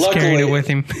he's just carrying it with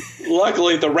him.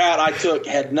 Luckily, the route I took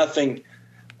had nothing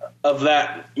of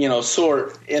that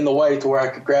sort in the way to where I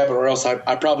could grab it, or else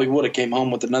I probably would have came home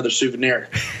with another souvenir.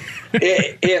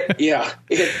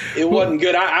 It wasn't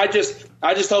good. I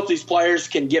just hope these players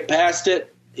can get past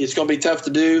it. It's going to be tough to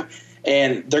do.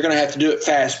 And they're going to have to do it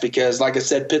fast because, like I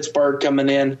said, Pittsburgh coming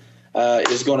in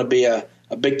is going to be a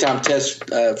big-time test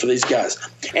for these guys.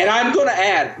 And I'm going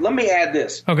to let me add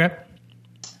this. Okay.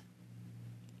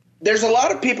 There's a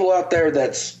lot of people out there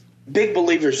that's big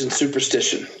believers in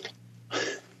superstition.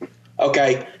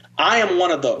 Okay? I am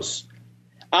one of those.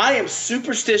 I am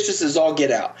superstitious as all get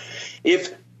out.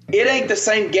 If it ain't the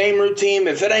same game routine,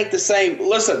 if it ain't the same –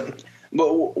 listen –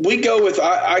 but we go with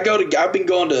I've been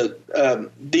going to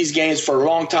these games for a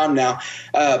long time now,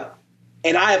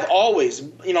 and I have always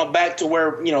back to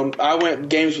where I went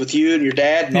games with you and your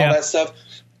dad and all that stuff.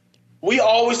 We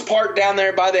always parked down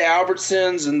there by the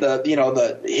Albertsons and the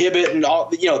Hibbett and all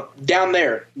down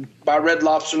there by Red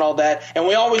Lobster and all that, and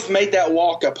we always made that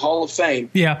walk up Hall of Fame.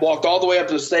 Yeah, walked all the way up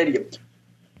to the stadium.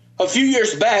 A few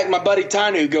years back, my buddy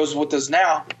Tiny, who goes with us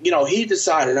now, he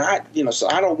decided so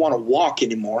I don't want to walk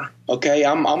anymore. Okay,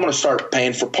 I'm going to start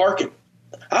paying for parking.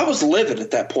 I was livid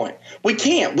at that point. We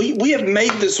can't. We have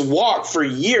made this walk for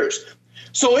years.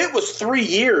 So it was 3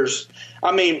 years.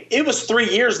 It was 3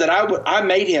 years that I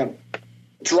made him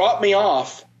drop me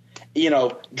off at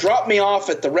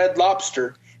the Red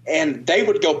Lobster, and they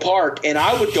would go park, and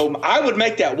I would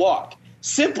make that walk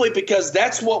simply because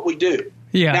that's what we do.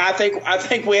 Yeah. Now I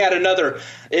think we had another.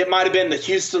 It might have been the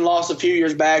Houston loss a few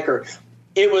years back, or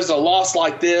it was a loss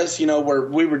like this, where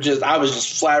I was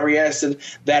just flabbergasted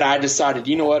that I decided,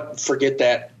 you know what, forget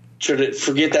that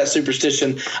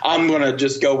superstition. I'm going to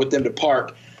just go with them to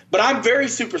park. But I'm very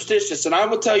superstitious, and I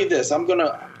will tell you this. I'm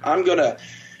gonna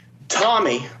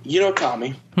Tommy,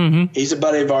 Tommy. Mm-hmm. He's a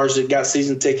buddy of ours that got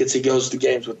season tickets. He goes to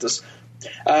games with us.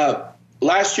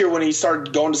 Last year when he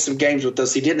started going to some games with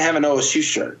us, he didn't have an OSU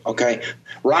shirt, okay?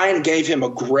 Ryan gave him a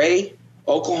gray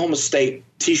Oklahoma State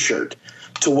T-shirt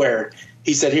to wear.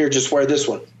 He said, here, just wear this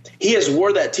one. He has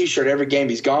wore that T-shirt every game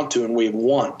he's gone to, and we've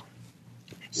won.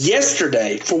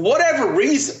 Yesterday, for whatever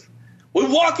reason, we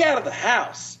walk out of the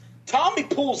house. Tommy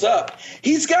pulls up.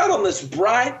 He's got on this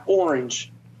bright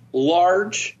orange,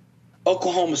 large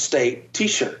Oklahoma State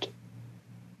T-shirt.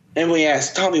 And we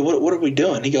asked, Tommy, what are we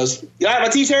doing? He goes, you like my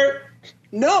T-shirt?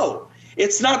 No,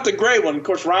 it's not the gray one. Of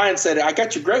course, Ryan said, I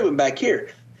got your gray one back here.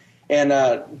 And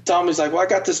Tommy's like, well, I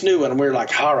got this new one. And we were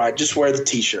like, all right, just wear the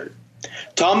T-shirt.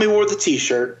 Tommy wore the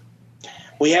T-shirt.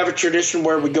 We have a tradition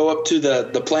where we go up to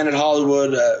the Planet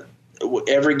Hollywood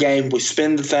every game. We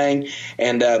spin the thing,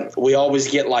 and we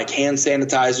always get like hand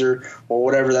sanitizer or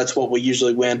whatever. That's what we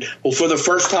usually win. Well, for the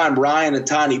first time, Ryan and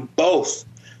Tiny both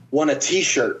won a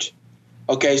T-shirt.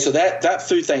 Okay, so that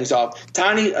threw things off.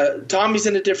 Tommy's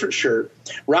in a different shirt.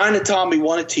 Ryan and Tommy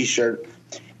won a T-shirt,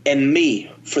 and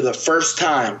me, for the first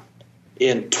time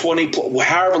in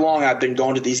however long I've been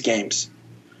going to these games,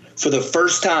 for the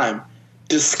first time,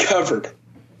 discovered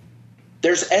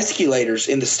there's escalators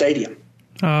in the stadium.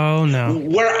 Oh, no.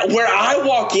 Where I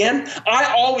walk in,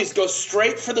 I always go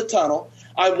straight for the tunnel.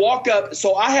 I walk up,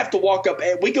 so I have to walk up,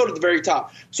 and we go to the very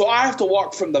top. So I have to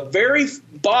walk from the very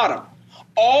bottom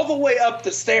all the way up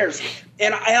the stairs.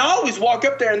 And I always walk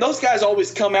up there, and those guys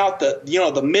always come out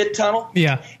the mid-tunnel.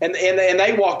 Yeah. And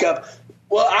they walk up.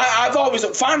 Well, I've always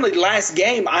 – finally, last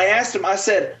game, I asked them, I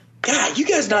said, God, you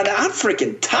guys not – I'm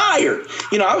freaking tired.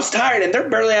 I was tired, and they're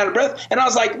barely out of breath. And I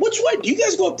was like, which way? Do you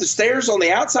guys go up the stairs on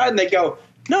the outside? And they go,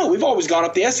 no, we've always gone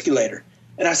up the escalator.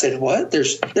 And I said, what?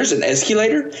 There's an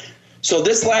escalator? So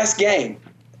this last game,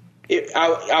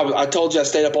 I told you I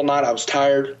stayed up all night. I was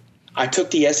tired. I took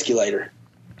the escalator.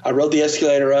 I rode the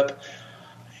escalator up.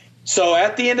 So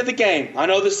at the end of the game, I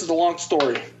know this is a long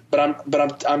story, but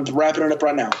I'm wrapping it up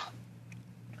right now.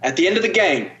 At the end of the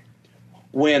game,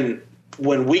 when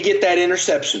we get that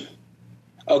interception,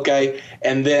 okay,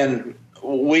 and then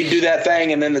we do that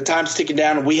thing, and then the time's ticking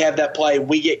down, and we have that play, and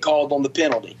we get called on the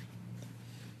penalty.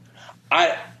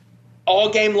 All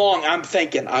game long, I'm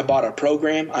thinking, I bought a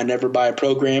program. I never buy a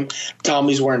program.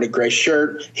 Tommy's wearing a gray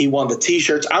shirt. He won the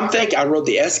T-shirts. I'm thinking, I rode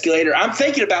the escalator. I'm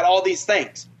thinking about all these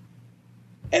things.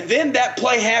 And then that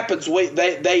play happens.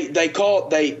 They call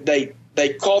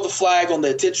the flag on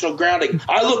the intentional grounding.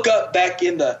 I look up back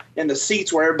in the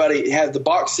seats where everybody has the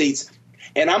box seats,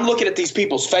 and I'm looking at these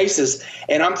people's faces,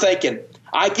 and I'm thinking,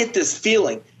 I get this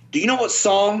feeling. Do you know what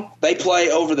song they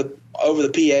play over the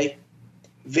PA?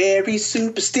 Very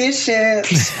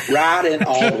superstitious, riding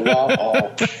on the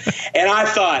wall. And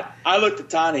I looked at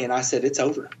Tiny and I said, it's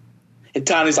over. And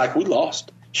Tiny's like, we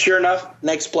lost. Sure enough,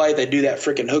 next play, they do that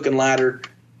freaking hook and ladder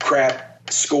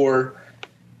crap, score.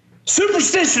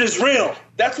 Superstition is real.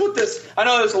 That's what I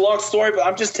know it's a long story, but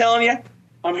I'm just telling you.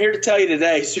 I'm here to tell you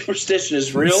today, superstition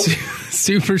is real.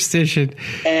 Superstition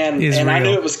and is real. I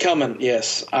knew it was coming.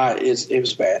 Yes, it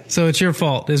was bad. So it's your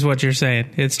fault, is what you're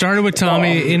saying. It started with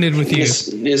Tommy, it ended with you.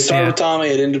 It started with Tommy,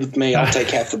 it ended with me. I'll take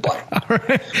half the blame. All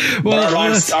right. Well,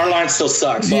 our line still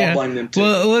sucks, so I'll blame them too.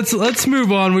 Well, let's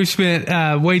move on. We've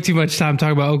spent way too much time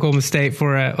talking about Oklahoma State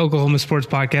for Oklahoma Sports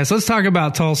Podcast. Let's talk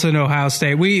about Tulsa and Ohio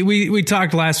State. We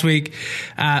talked last week.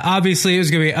 Obviously, it was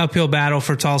going to be an uphill battle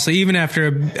for Tulsa, even after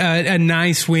a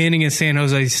nice win against San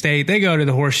Jose State. They go to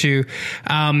the Horseshoe,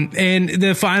 and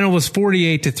the final was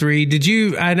 48-3. Did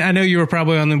you? I know you were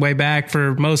probably on the way back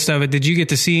for most of it. Did you get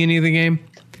to see any of the game?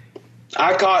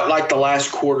 I caught like the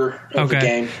last quarter of the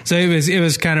game. So it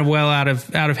was kind of well out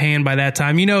of hand by that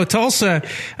time. Tulsa,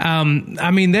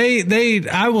 I mean,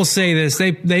 I will say this,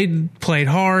 they played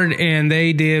hard and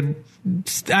they did.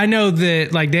 I know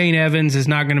that like Dane Evans is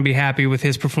not going to be happy with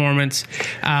his performance.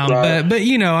 Right. But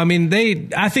I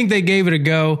mean, I think they gave it a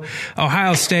go.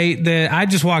 Ohio State, I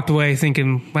just walked away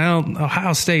thinking, well,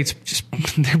 Ohio State's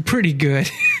they're pretty good.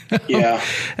 Yeah.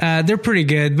 They're pretty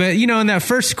good. But, in that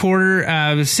first quarter,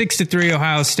 it was 6-3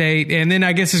 Ohio State. And then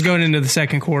I guess it's going into the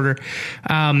second quarter.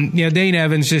 Dane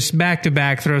Evans just back to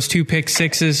back throws 2 pick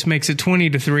sixes, makes it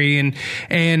 20-3.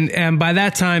 And by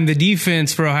that time, the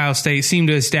defense for Ohio State seemed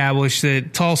to establish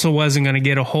that Tulsa wasn't going to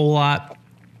get a whole lot.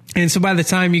 And so by the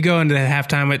time you go into the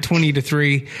halftime at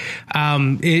 20-3,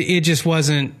 it just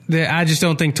wasn't. I just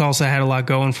don't think Tulsa had a lot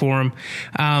going for them.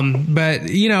 But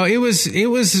it was.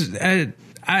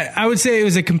 I would say it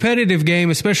was a competitive game,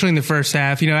 especially in the first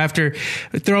half. After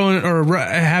throwing or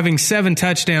having 7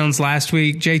 touchdowns last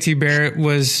week, JT Barrett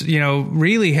was,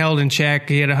 really held in check.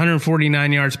 He had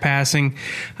 149 yards passing,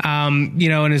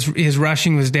 and his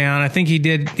rushing was down. I think he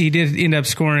did end up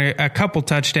scoring a couple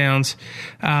touchdowns.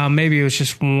 Maybe it was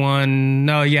just one.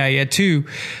 No, yeah, he had 2,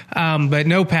 but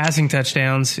no passing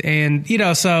touchdowns. And,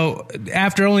 so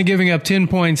after only giving up 10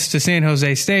 points to San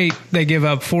Jose State, they give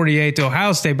up 48 to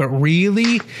Ohio State. But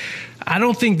really, I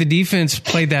don't think the defense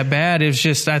played that bad. It was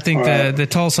just, I think the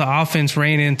Tulsa offense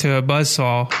ran into a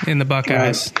buzzsaw in the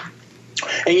Buckeyes.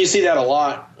 Right. And you see that a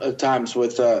lot of times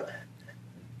with,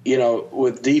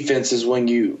 with defenses when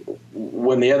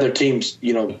the other team's,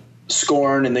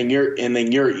 scoring and then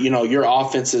your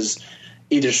offense is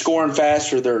either scoring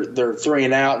fast or they're 3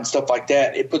 and out and stuff like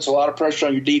that. It puts a lot of pressure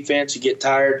on your defense. You get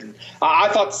tired. And I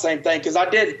thought the same thing because I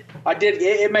did.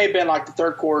 It may have been like the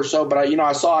third quarter or so, but I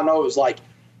know it was like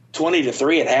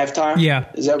 20-3 at halftime. Yeah,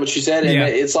 is that what you said? And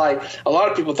it's like a lot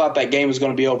of people thought that game was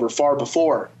going to be over far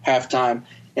before halftime.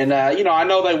 And I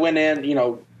know they went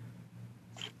in,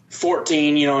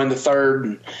 14, in the third,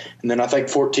 and then I think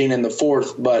 14 in the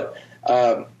fourth. But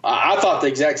I thought the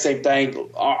exact same thing.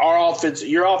 Our offense,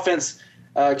 your offense.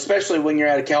 Especially when you're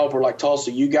at a caliber like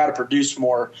Tulsa, you got to produce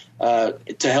more to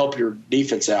help your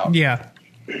defense out. Yeah.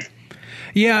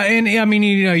 Yeah, and I mean,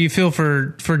 you feel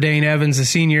for Dane Evans, the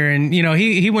senior, and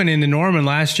he went into Norman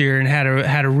last year and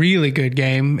had a really good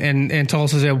game, and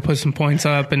Tulsa was able to put some points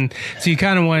up, and so you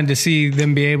kind of wanted to see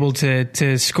them be able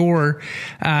to score.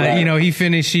 Right.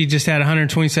 He just had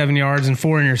 127 yards and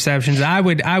 4 interceptions.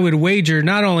 I would wager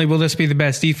not only will this be the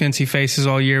best defense he faces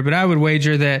all year, but I would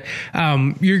wager that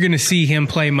you're going to see him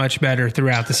play much better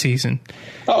throughout the season.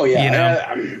 Oh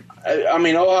yeah. I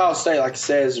mean, Ohio State, like I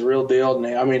said, is a real deal.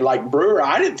 And I mean, like Brewer,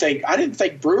 I didn't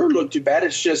think Brewer looked too bad.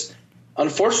 It's just,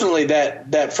 unfortunately,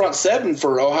 that front 7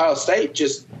 for Ohio State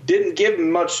just didn't give him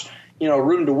much,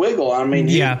 room to wiggle. I mean,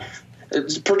 he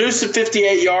produced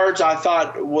 58 yards. I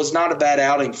thought was not a bad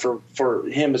outing for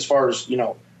him as far as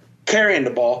carrying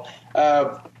the ball.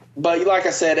 But like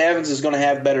I said, Evans is going to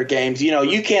have better games.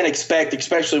 You can't expect,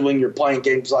 especially when you're playing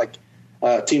games like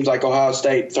teams like Ohio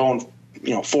State throwing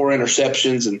 4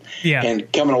 interceptions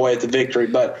and coming away with the victory.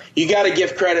 But you got to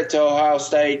give credit to Ohio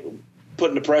State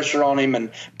putting the pressure on him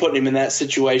and putting him in that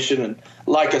situation. And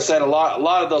like I said, a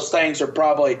lot of those things are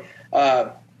probably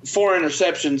 4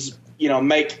 interceptions,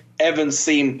 make Evans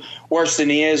seem worse than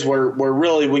he is, where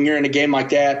really when you're in a game like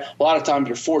that, a lot of times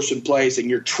you're forcing plays and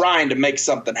you're trying to make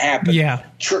something happen. Yeah.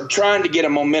 Trying to get a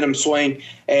momentum swing.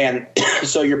 And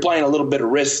so you're playing a little bit of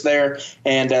risk there.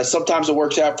 And sometimes it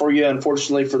works out for you.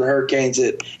 Unfortunately for the Hurricanes,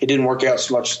 it didn't work out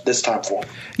so much this time for them.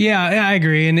 Yeah, I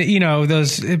agree. And,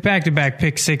 those back-to-back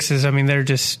pick sixes, I mean,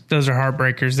 those are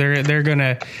heartbreakers.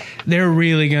 They're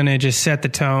really going to just set the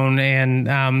tone. And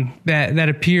that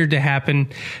appeared to happen.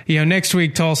 Next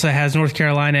week, Tulsa has North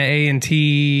Carolina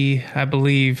A&T, I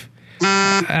believe.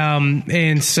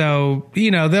 And so,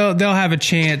 they'll have a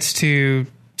chance to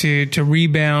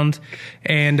rebound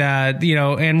and,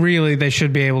 and really they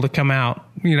should be able to come out,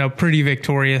 pretty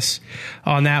victorious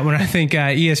on that one. I think,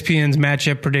 ESPN's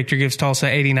matchup predictor gives Tulsa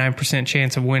 89%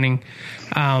 chance of winning.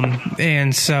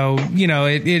 And so,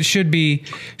 it should be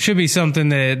something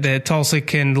that Tulsa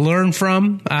can learn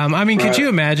from. Could you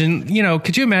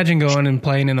imagine going and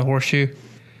playing in the Horseshoe?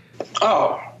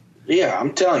 Oh, yeah,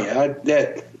 I'm telling you,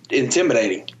 that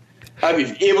intimidating. I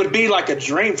mean, it would be like a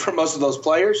dream for most of those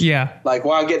players. Yeah. Like,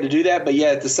 wow, getting to do that. But, yeah,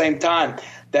 at the same time,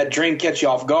 that dream catch you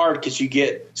off guard because you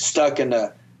get stuck in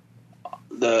the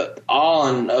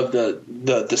awe of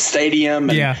the stadium.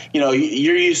 And,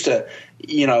 you're used to,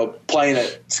 playing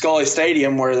at Scully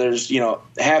Stadium where there's,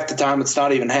 half the time it's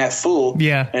not even half full.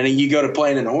 Yeah. And then you go to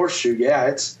playing in a Horseshoe. Yeah,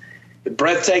 it's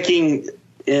breathtaking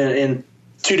in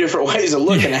two different ways of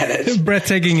looking at it.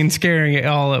 Breathtaking and scaring it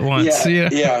all at once.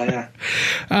 Yeah.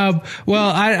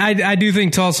 Well, I do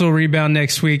think Tulsa will rebound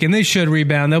next week, and they should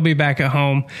rebound. They'll be back at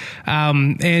home.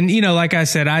 And, like I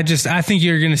said, I think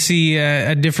you're going to see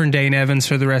a different Dane Evans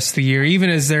for the rest of the year,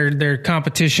 even as their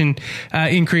competition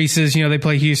increases. They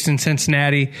play Houston,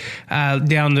 Cincinnati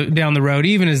down the road.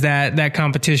 Even as that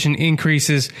competition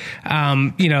increases,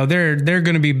 they're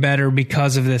going to be better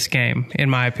because of this game, in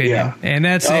my opinion. Yeah. And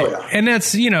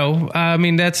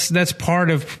that's part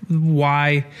of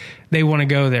why they want to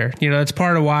go there. That's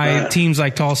part of why teams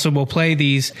like Tulsa will play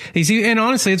these, and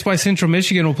honestly, it's why Central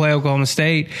Michigan will play Oklahoma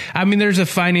State. I mean, there's a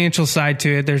financial side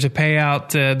to it. There's a payout,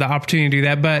 the opportunity to do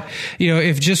that. But,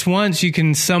 if just once you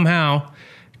can somehow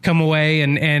come away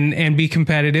and be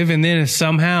competitive, and then if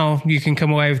somehow you can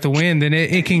come away with the win, then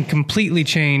it can completely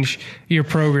change your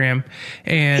program.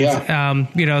 And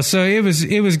so it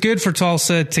was good for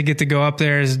Tulsa to get to go up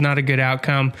there. Is not a good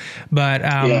outcome, but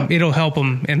it'll help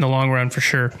them in the long run for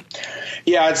sure.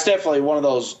 Yeah, it's definitely one of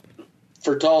those.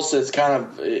 For Tulsa, it's kind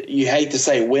of, you hate to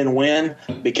say win-win,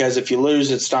 because if you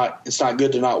lose, it's not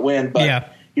good to not win.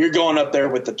 But you're going up there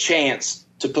with the chance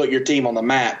to put your team on the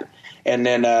map, and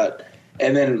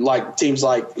then like teams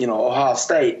like Ohio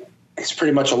State, it's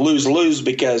pretty much a lose-lose,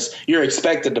 because you're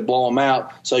expected to blow them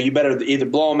out. So you better either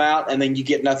blow them out and then you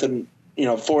get nothing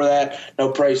for that,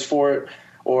 no praise for it,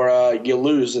 or you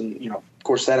lose, and of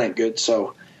course that ain't good.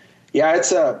 So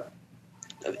it's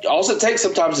all it takes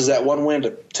sometimes is that one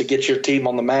win to get your team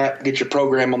on the map, get your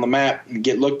program on the map, and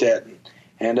get looked at.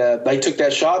 And they took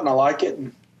that shot, and I like it.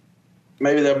 And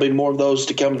maybe there'll be more of those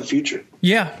to come in the future.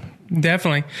 Yeah.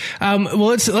 Definitely.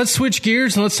 Well, let's switch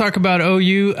gears and let's talk about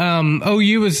OU.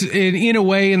 OU was in a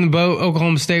way in the boat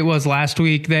Oklahoma State was last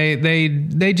week.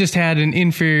 They just had an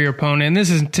inferior opponent, and this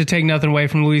is to take nothing away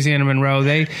from Louisiana Monroe.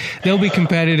 They'll be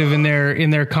competitive in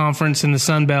their conference in the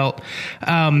Sun Belt.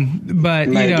 But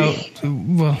maybe.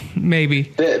 Maybe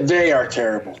they are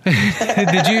terrible.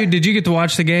 Did you get to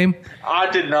watch the game? I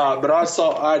did not, but I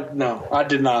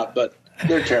did not, but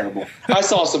they're terrible. I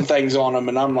saw some things on them,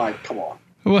 and I'm like, come on.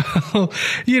 Well,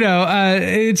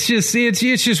 it's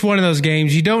just one of those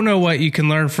games. You don't know what you can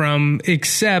learn from,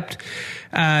 except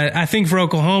I think for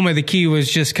Oklahoma, the key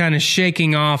was just kind of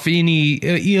shaking off any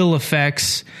ill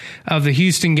effects of the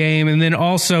Houston game, and then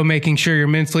also making sure you're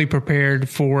mentally prepared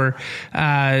for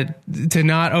to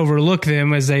not overlook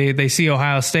them as they see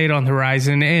Ohio State on the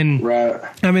horizon. And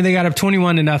I mean, they got up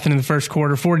 21-0 in the first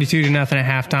quarter, 42-0 at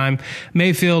halftime.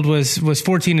 Mayfield was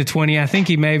 14-20. I think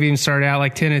he maybe even started out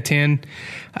like 10-10.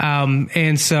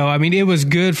 And so, I mean, it was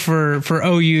good for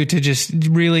OU to just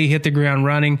really hit the ground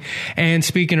running. And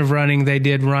speaking of running, they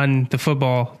did run the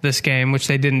football this game, which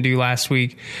they didn't do last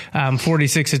week.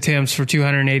 46 attempts for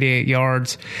 288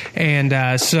 yards.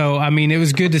 And so, I mean, it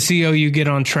was good to see OU get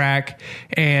on track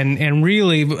and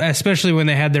really, especially when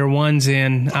they had their ones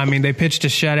in. I mean, they pitched a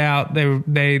shutout.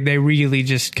 They really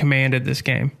just commanded this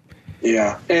game.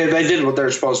 Yeah, and they did what they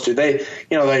were supposed to. They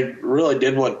really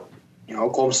did what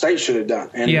Oklahoma State should have done.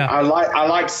 And I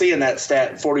like seeing that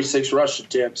stat, 46 rush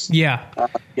attempts. Yeah.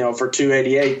 For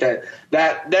 288.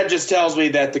 That just tells me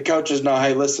that the coaches know,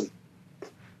 hey, listen,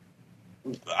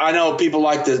 I know people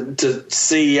like to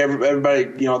see everybody,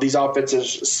 these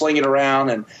offenses sling it around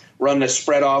and run the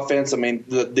spread offense. I mean,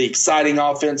 the exciting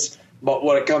offense. But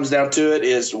what it comes down to it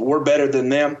is we're better than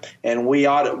them, and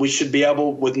we should be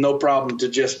able, with no problem, to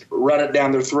just run it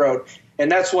down their throat.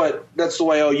 And that's the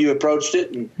way OU approached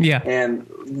it. And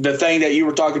the thing that you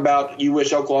were talking about, you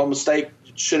wish Oklahoma State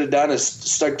should have done, is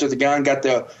stuck to the gun, got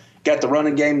the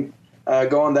running game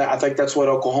going. That I think that's what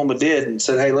Oklahoma did, and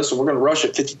said, hey, listen, we're going to rush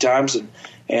it 50 times,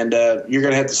 and you're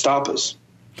going to have to stop us.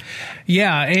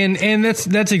 Yeah, and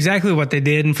that's exactly what they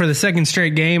did. And for the second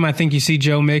straight game, I think you see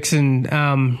Joe Mixon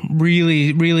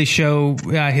really show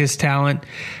his talent.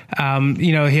 He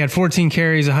had 14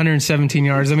 carries, 117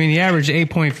 yards. I mean, he averaged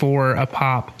 8.4 a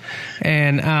pop,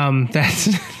 and that's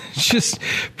just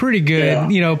pretty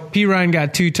good. Yeah. P. Ryan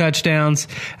got 2 touchdowns.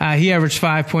 He averaged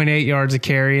 5.8 yards a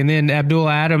carry. And then Abdul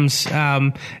Adams,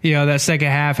 that second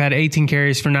half had 18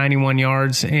 carries for 91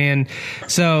 yards. And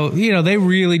so, they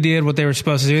really did what they were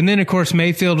supposed to do. And then, of course,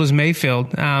 Mayfield was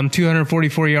Mayfield.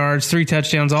 244 yards, 3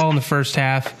 touchdowns, all in the first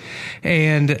half.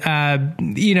 And,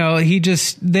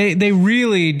 they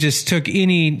really just took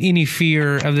any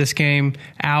fear of this game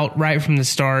out right from the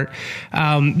start.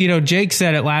 Jake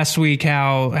said it last week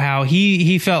how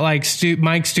he felt like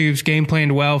Mike Stoops game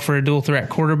planned well for a dual threat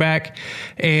quarterback,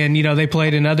 and they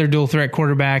played another dual threat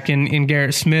quarterback in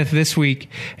Garrett Smith this week,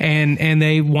 and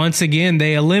they once again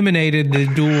they eliminated the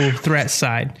dual threat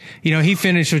side. He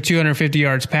finished with 250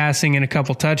 yards passing and a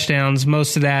couple touchdowns,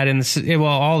 most of that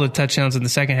all the touchdowns in the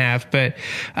second half, but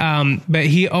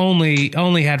he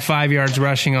only had 5 yards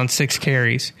rushing on 6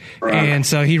 carries, and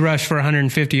so he rushed for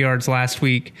 150 yards last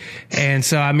week, and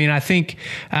so I mean I think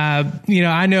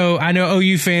I know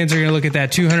OU fans are going to look at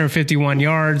that 251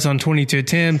 yards on 22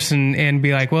 attempts and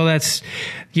be like, well, that's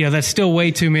that's still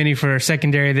way too many for a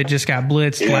secondary that just got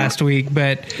blitzed last week.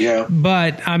 But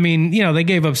I mean, they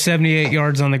gave up 78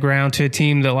 yards on the ground to a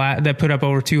team that put up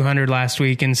over 200 last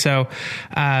week, and so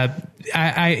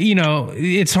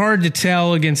it's hard to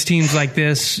tell against teams like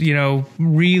this.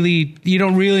 Really, you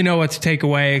don't really know what to take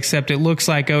away, except it looks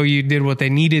like OU did what they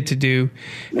needed to do,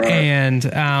 and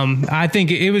I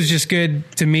think it was just good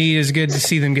to me. It's good to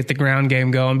see them get the ground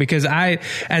game going, because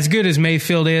as good as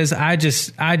Mayfield is, I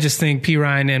just think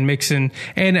Pirine and Mixon,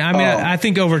 and I mean, I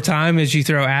think over time, as you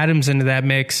throw Adams into that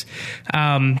mix,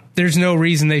 there's no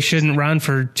reason they shouldn't run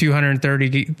for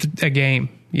 230 a game.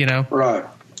 Right.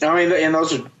 I mean, and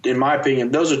those are, in my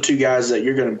opinion, those are two guys that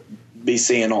you're going to be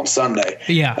seeing on Sunday.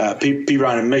 Yeah.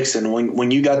 Pirine and Mixon.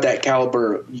 When you got that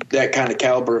kind of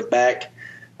caliber of back,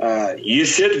 you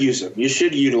should use them. You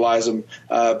should utilize them.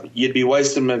 You'd be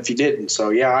wasting them if you didn't.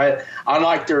 So yeah, I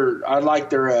like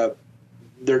their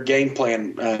game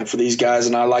plan for these guys,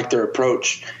 and I like their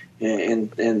approach.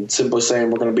 And simply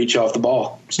saying we're going to beat you off the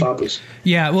ball, stop us.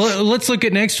 Yeah, well, let's look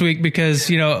at next week, because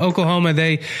Oklahoma,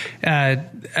 they may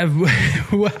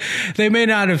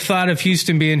not have thought of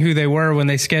Houston being who they were when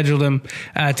they scheduled them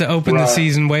to open the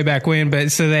season way back when.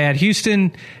 But so they had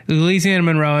Houston, Louisiana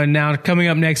Monroe, and now coming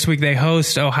up next week they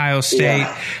host Ohio State.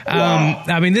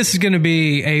 I mean, this is going to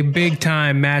be a big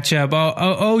time matchup.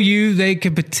 OU, they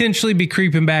could potentially be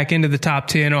creeping back into the top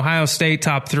 10. Ohio State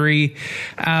top 3.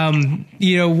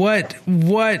 What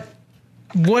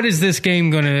is this game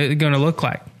going to look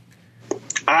like?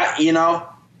 I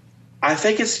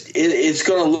think it's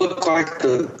going to look like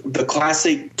the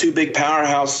classic two big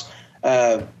powerhouse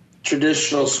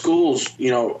traditional schools.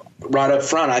 Right up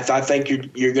front. I think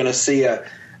you're going to see a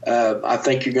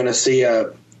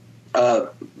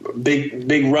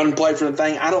big run play for the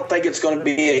thing. I don't think it's going to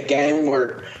be a game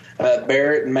where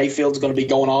Barrett and Mayfield's going to be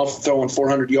going off throwing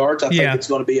 400 yards. I think it's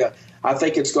going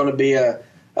to be a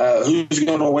who's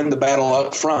going to win the battle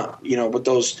up front, with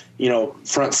those,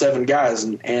 front 7 guys.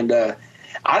 And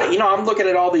I'm looking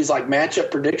at all these like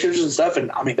matchup predictors and stuff,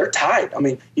 and I mean, they're tight. I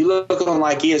mean, you look on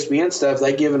like ESPN stuff,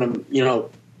 they giving them,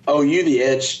 OU the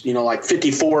edge, like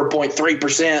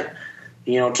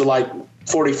 54.3%, to like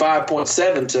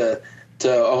 45.7 to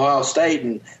Ohio State.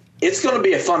 And it's going to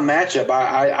be a fun matchup.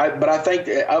 But I think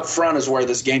up front is where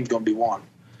this game's going to be won.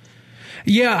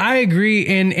 Yeah, I agree,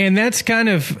 and that's kind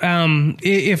of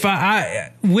if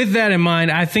I with that in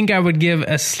mind, I think I would give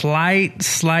a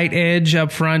slight edge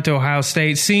up front to Ohio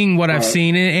State, seeing what I've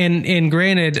seen, and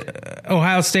granted,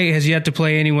 Ohio State has yet to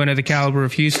play anyone of the caliber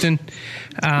of Houston,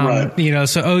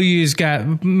 so OU's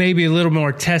got maybe a little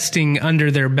more testing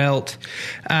under their belt,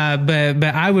 but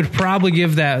I would probably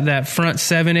give that front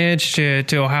 7 edge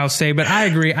to Ohio State. But I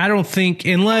agree, I don't think,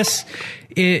 unless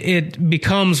it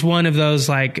becomes one of those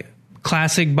like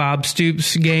classic Bob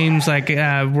Stoops games, like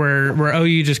where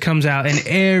OU just comes out and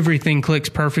everything clicks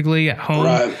perfectly at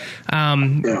home.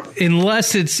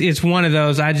 Unless it's one of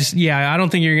those, I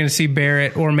don't think you're going to see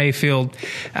Barrett or Mayfield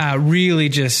really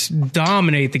just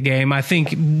dominate the game. I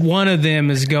think one of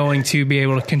them is going to be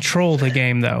able to control the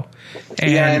game, though.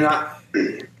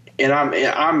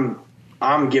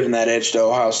 I'm giving that edge to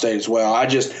Ohio State as well.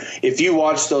 If you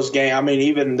watch those games, I mean,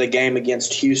 even the game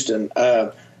against Houston.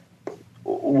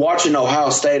 Watching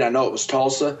Ohio State, I know it was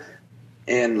Tulsa,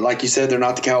 and like you said, they're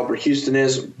not the caliber Houston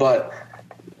is, but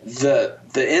the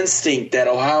instinct that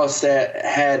Ohio State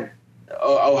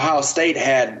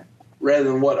had rather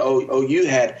than what OU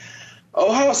had.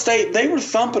 Ohio State, they were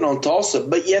thumping on Tulsa,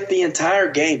 but yet the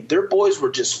entire game, their boys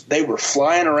were they were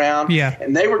flying around,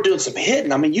 and they were doing some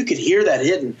hitting. I mean, you could hear that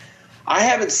hitting. I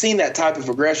haven't seen that type of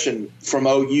aggression from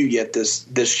OU yet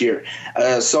this year.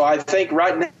 So I think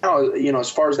right now, as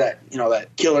far as that, that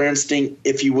killer instinct,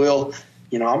 if you will,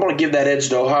 I'm going to give that edge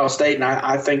to Ohio State, and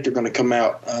I think they're going to come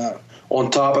out on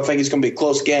top. I think it's going to be a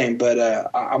close game, but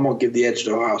I'm going to give the edge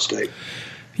to Ohio State.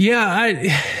 Yeah,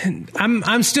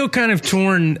 I'm still kind of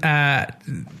torn.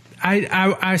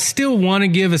 I still want to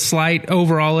give a slight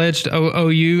overall edge to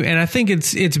OU, and I think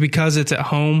it's because it's at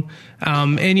home.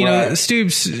 And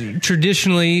Stoops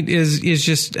traditionally is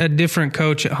just a different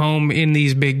coach at home in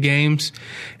these big games.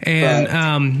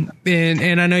 And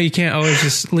and I know you can't always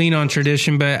just lean on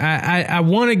tradition, but I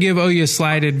want to give OU a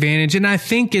slight advantage, and I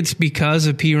think it's because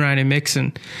of Pirine and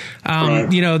Mixon.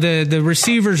 The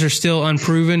receivers are still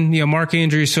unproven. Mark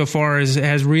Andrews so far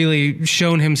has really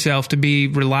shown himself to be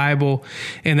reliable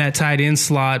in that tight end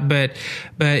slot, but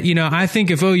I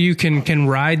think if OU can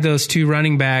ride those 2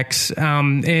 running backs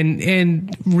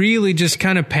and really just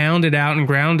kind of pound it out and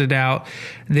ground it out,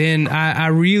 then I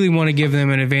really want to give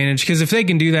them an advantage, because if they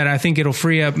can do that, I think it'll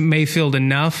free up Mayfield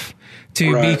enough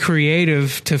to be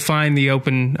creative to find the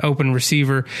open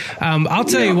receiver. I'll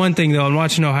tell you one thing though, in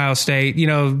watching Ohio State,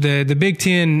 the Big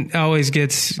Ten always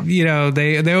gets,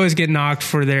 they always get knocked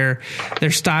for their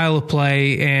style of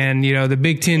play and, the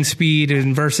Big Ten speed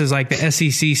and versus like the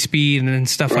SEC speed and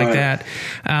stuff like that.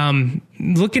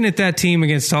 Looking at that team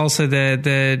against Tulsa,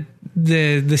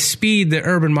 the speed that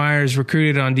Urban Meyer's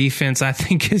recruited on defense, I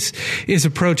think is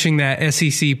approaching that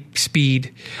SEC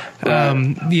speed.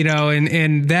 And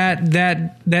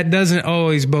that doesn't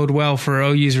always bode well for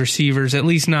OU's receivers, at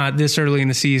least not this early in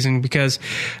the season, because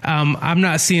I'm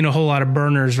not seeing a whole lot of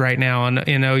burners right now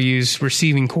in OU's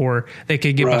receiving core that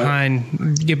could get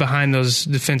behind those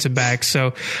defensive backs.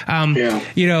 So,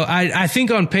 I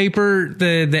think on paper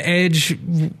the edge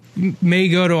may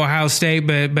go to Ohio State,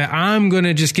 but I'm going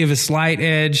to just give a slight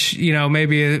edge,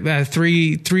 maybe a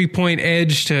 3-point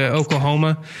edge to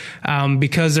Oklahoma,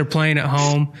 because they're playing at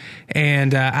home.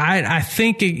 And, I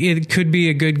think it could be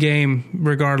a good game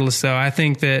regardless though. I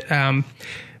think that,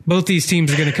 both these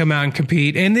teams are going to come out and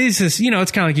compete. And this is,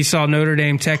 it's kind of like you saw Notre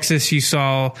Dame, Texas. You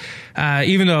saw,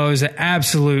 even though it was an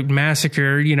absolute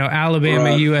massacre, Alabama,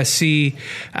 USC,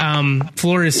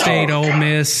 Florida State, Ole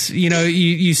Miss.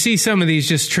 You see some of these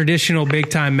just traditional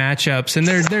big time matchups, and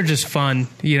they're just fun.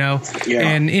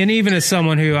 And even as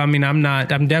someone who, I'm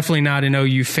definitely not an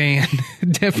OU fan,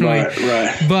 definitely,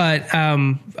 but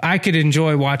I could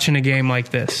enjoy watching a game like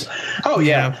this. Oh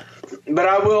yeah, but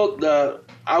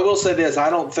I will say this. I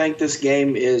don't think this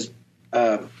game is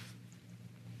I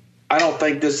don't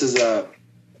think this is a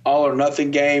all or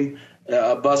nothing game,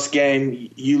 a bust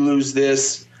game. You lose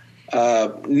this.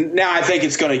 Now I think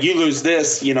it's going to – you lose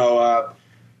this,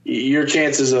 your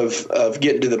chances of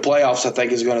getting to the playoffs I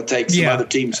think is going to take some other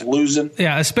teams losing.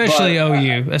 Yeah, especially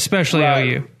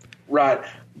OU. Right.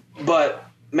 But,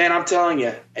 man, I'm telling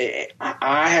you,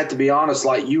 I had to be honest,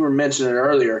 like you were mentioning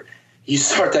earlier – you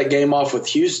start that game off with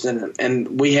Houston,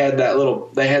 and they had that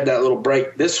little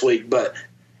break this week. But,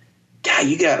 God,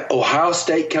 you got Ohio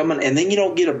State coming, and then you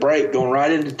don't get a break going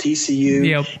right into TCU.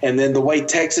 Yep. And then the way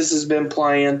Texas has been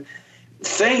playing,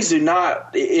 things do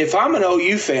not – if I'm an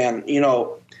OU fan,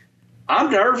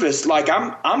 I'm nervous. Like,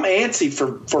 I'm antsy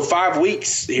for 5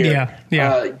 weeks here.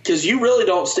 Yeah. Because you really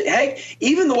don't – hey,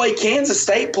 even the way Kansas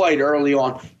State played early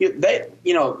on, they're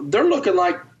looking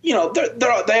like –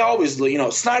 they always,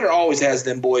 Snyder always has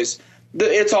them boys.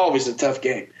 It's always a tough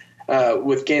game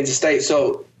with Kansas State.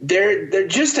 So there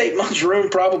just ain't much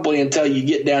room probably until you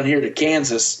get down here to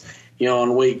Kansas,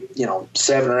 in week,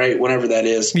 7 or 8, whenever that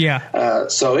is. Yeah.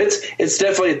 So it's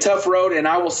definitely a tough road. And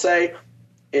I will say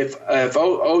if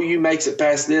OU makes it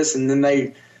past this and then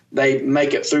they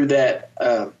make it through that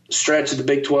stretch of the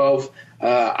Big 12,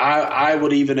 I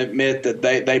would even admit that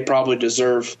they probably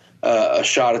deserve a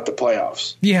shot at the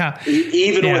playoffs. Yeah.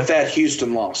 Even with that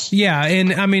Houston loss. Yeah.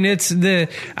 And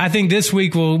I think this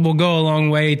week will go a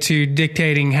long way to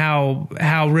dictating how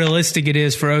realistic it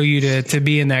is for OU to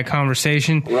be in that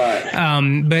conversation.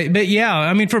 Right. But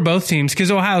yeah, for both teams,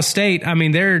 because Ohio State,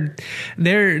 they're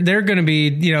going to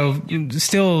be,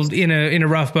 still in a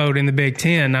rough boat in the Big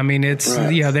Ten. It's,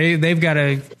 they've got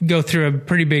to go through a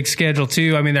pretty big schedule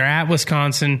too. They're at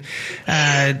Wisconsin,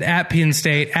 at Penn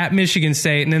State, at Michigan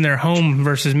State, and then they're home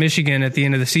versus Michigan at the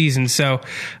end of the season. So,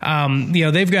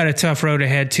 they've got a tough road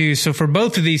ahead too. So for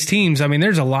both of these teams,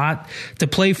 there's a lot to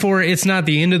play for. It's not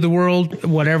the end of the world,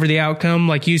 whatever the outcome,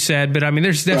 like you said, but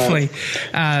there's definitely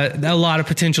a lot of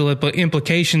potential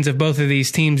implications if both of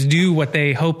these teams do what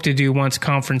they hope to do once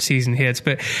conference season hits.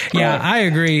 But I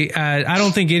agree. I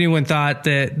don't think anyone thought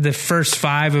that the first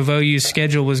 5 of OU's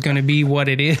schedule was going to be what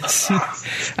it is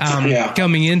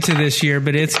coming into this year,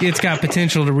 but it's got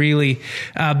potential to really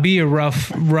be a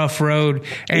rough road.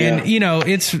 And,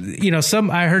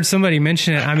 I heard somebody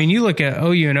mention it. You look at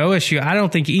OU and OSU, I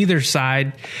don't think either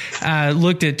side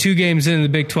looked at 2 games into the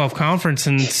Big 12 conference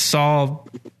and saw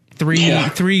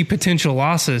three potential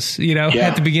losses,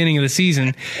 at the beginning of the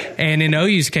season. And in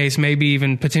OU's case, maybe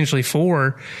even potentially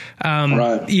 4. And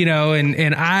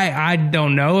I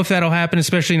don't know if that'll happen,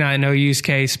 especially not in OU's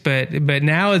case, but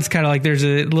now it's kind of like there's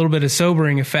a little bit of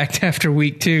sobering effect after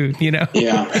week 2,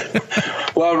 Yeah.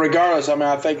 Well, regardless,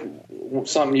 I think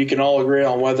something you can all agree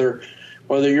on, whether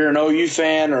you're an OU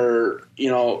fan or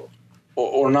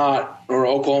or not, or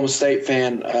Oklahoma State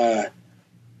fan,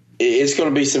 it's going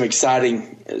to be some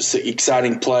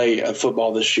exciting play of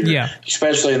football this year,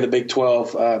 especially in the Big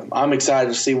 12. I'm excited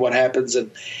to see what happens,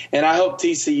 and I hope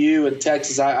TCU and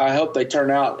Texas, I hope they turn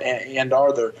out and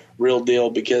are the real deal,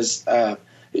 because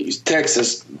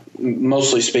Texas,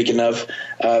 mostly speaking of,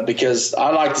 because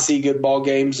I like to see good ball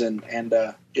games, and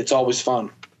it's always fun.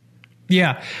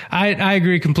 Yeah, I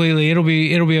agree completely. It'll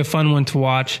be a fun one to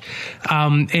watch.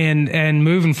 And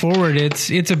moving forward,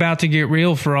 it's about to get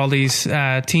real for all these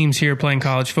teams here playing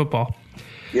college football.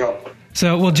 Yep.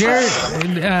 So, well, Jared,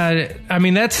 I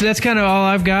mean, that's kind of all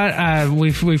I've got.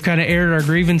 We've kind of aired our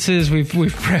grievances. We've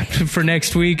prepped for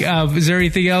next week. Is there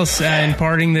anything else in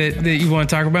parting that you want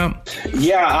to talk about?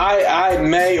 Yeah, I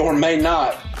may or may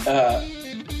not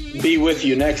be with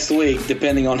you next week,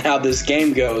 depending on how this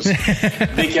game goes.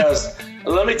 Because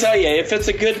let me tell you, if it's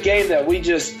a good game that we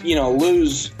just,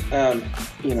 lose,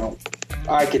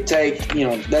 I could take,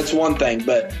 that's one thing.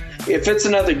 But if it's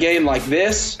another game like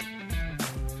this,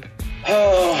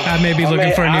 I may be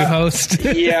looking for a new host.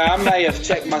 Yeah, I may have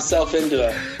checked myself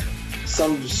into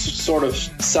some sort of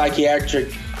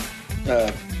psychiatric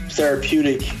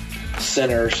therapeutic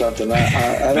center or something.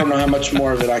 I don't know how much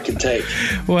more of it I can take.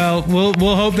 Well,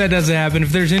 we'll hope that doesn't happen. If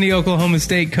there's any Oklahoma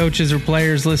State coaches or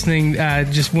players listening,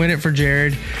 just win it for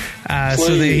Jared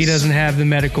so that he doesn't have the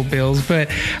medical bills. But,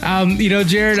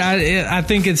 Jared, I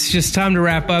think it's just time to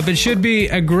wrap up. It should be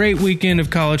a great weekend of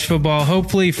college football.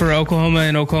 Hopefully for Oklahoma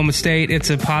and Oklahoma State,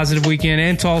 it's a positive weekend,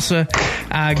 and Tulsa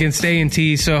against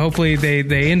A&T. So hopefully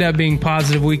they end up being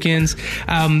positive weekends.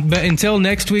 But until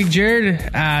next week, Jared,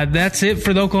 that's it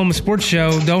for the Oklahoma Sports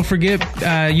Show. Don't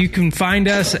forget, you can find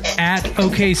us at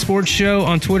OK Sports Show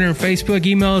on Twitter and Facebook.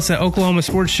 Email us at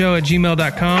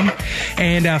oklahomasportsshow@gmail.com,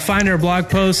 and find our blog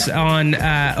posts on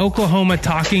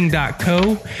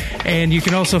oklahomatalking.co, and you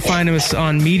can also find us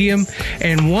on Medium.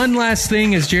 And one last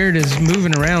thing, as Jared is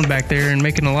moving around back there and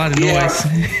making a lot of noise.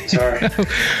 Sorry.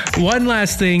 One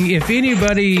last thing, if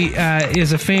anybody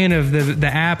is a fan of the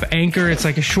app Anchor, it's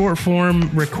like a short form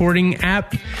recording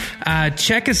app.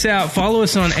 Check us out. Follow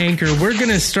us on Anchor. We're going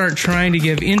to start trying to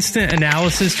give instant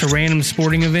analysis to random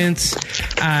sporting events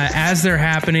as they're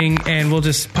happening, and we'll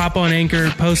just pop on Anchor,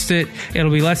 post it.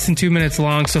 It'll be less than 2 minutes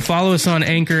long. So follow us on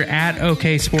Anchor at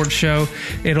OK Sports Show.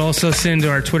 It'll also send to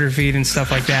our Twitter feed and stuff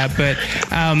like that. But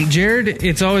Jared,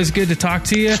 it's always good to talk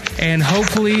to you, and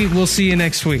hopefully we'll see you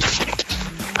next week.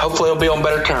 Hopefully it'll be on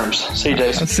better terms. See you,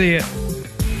 Jason. Let's see you.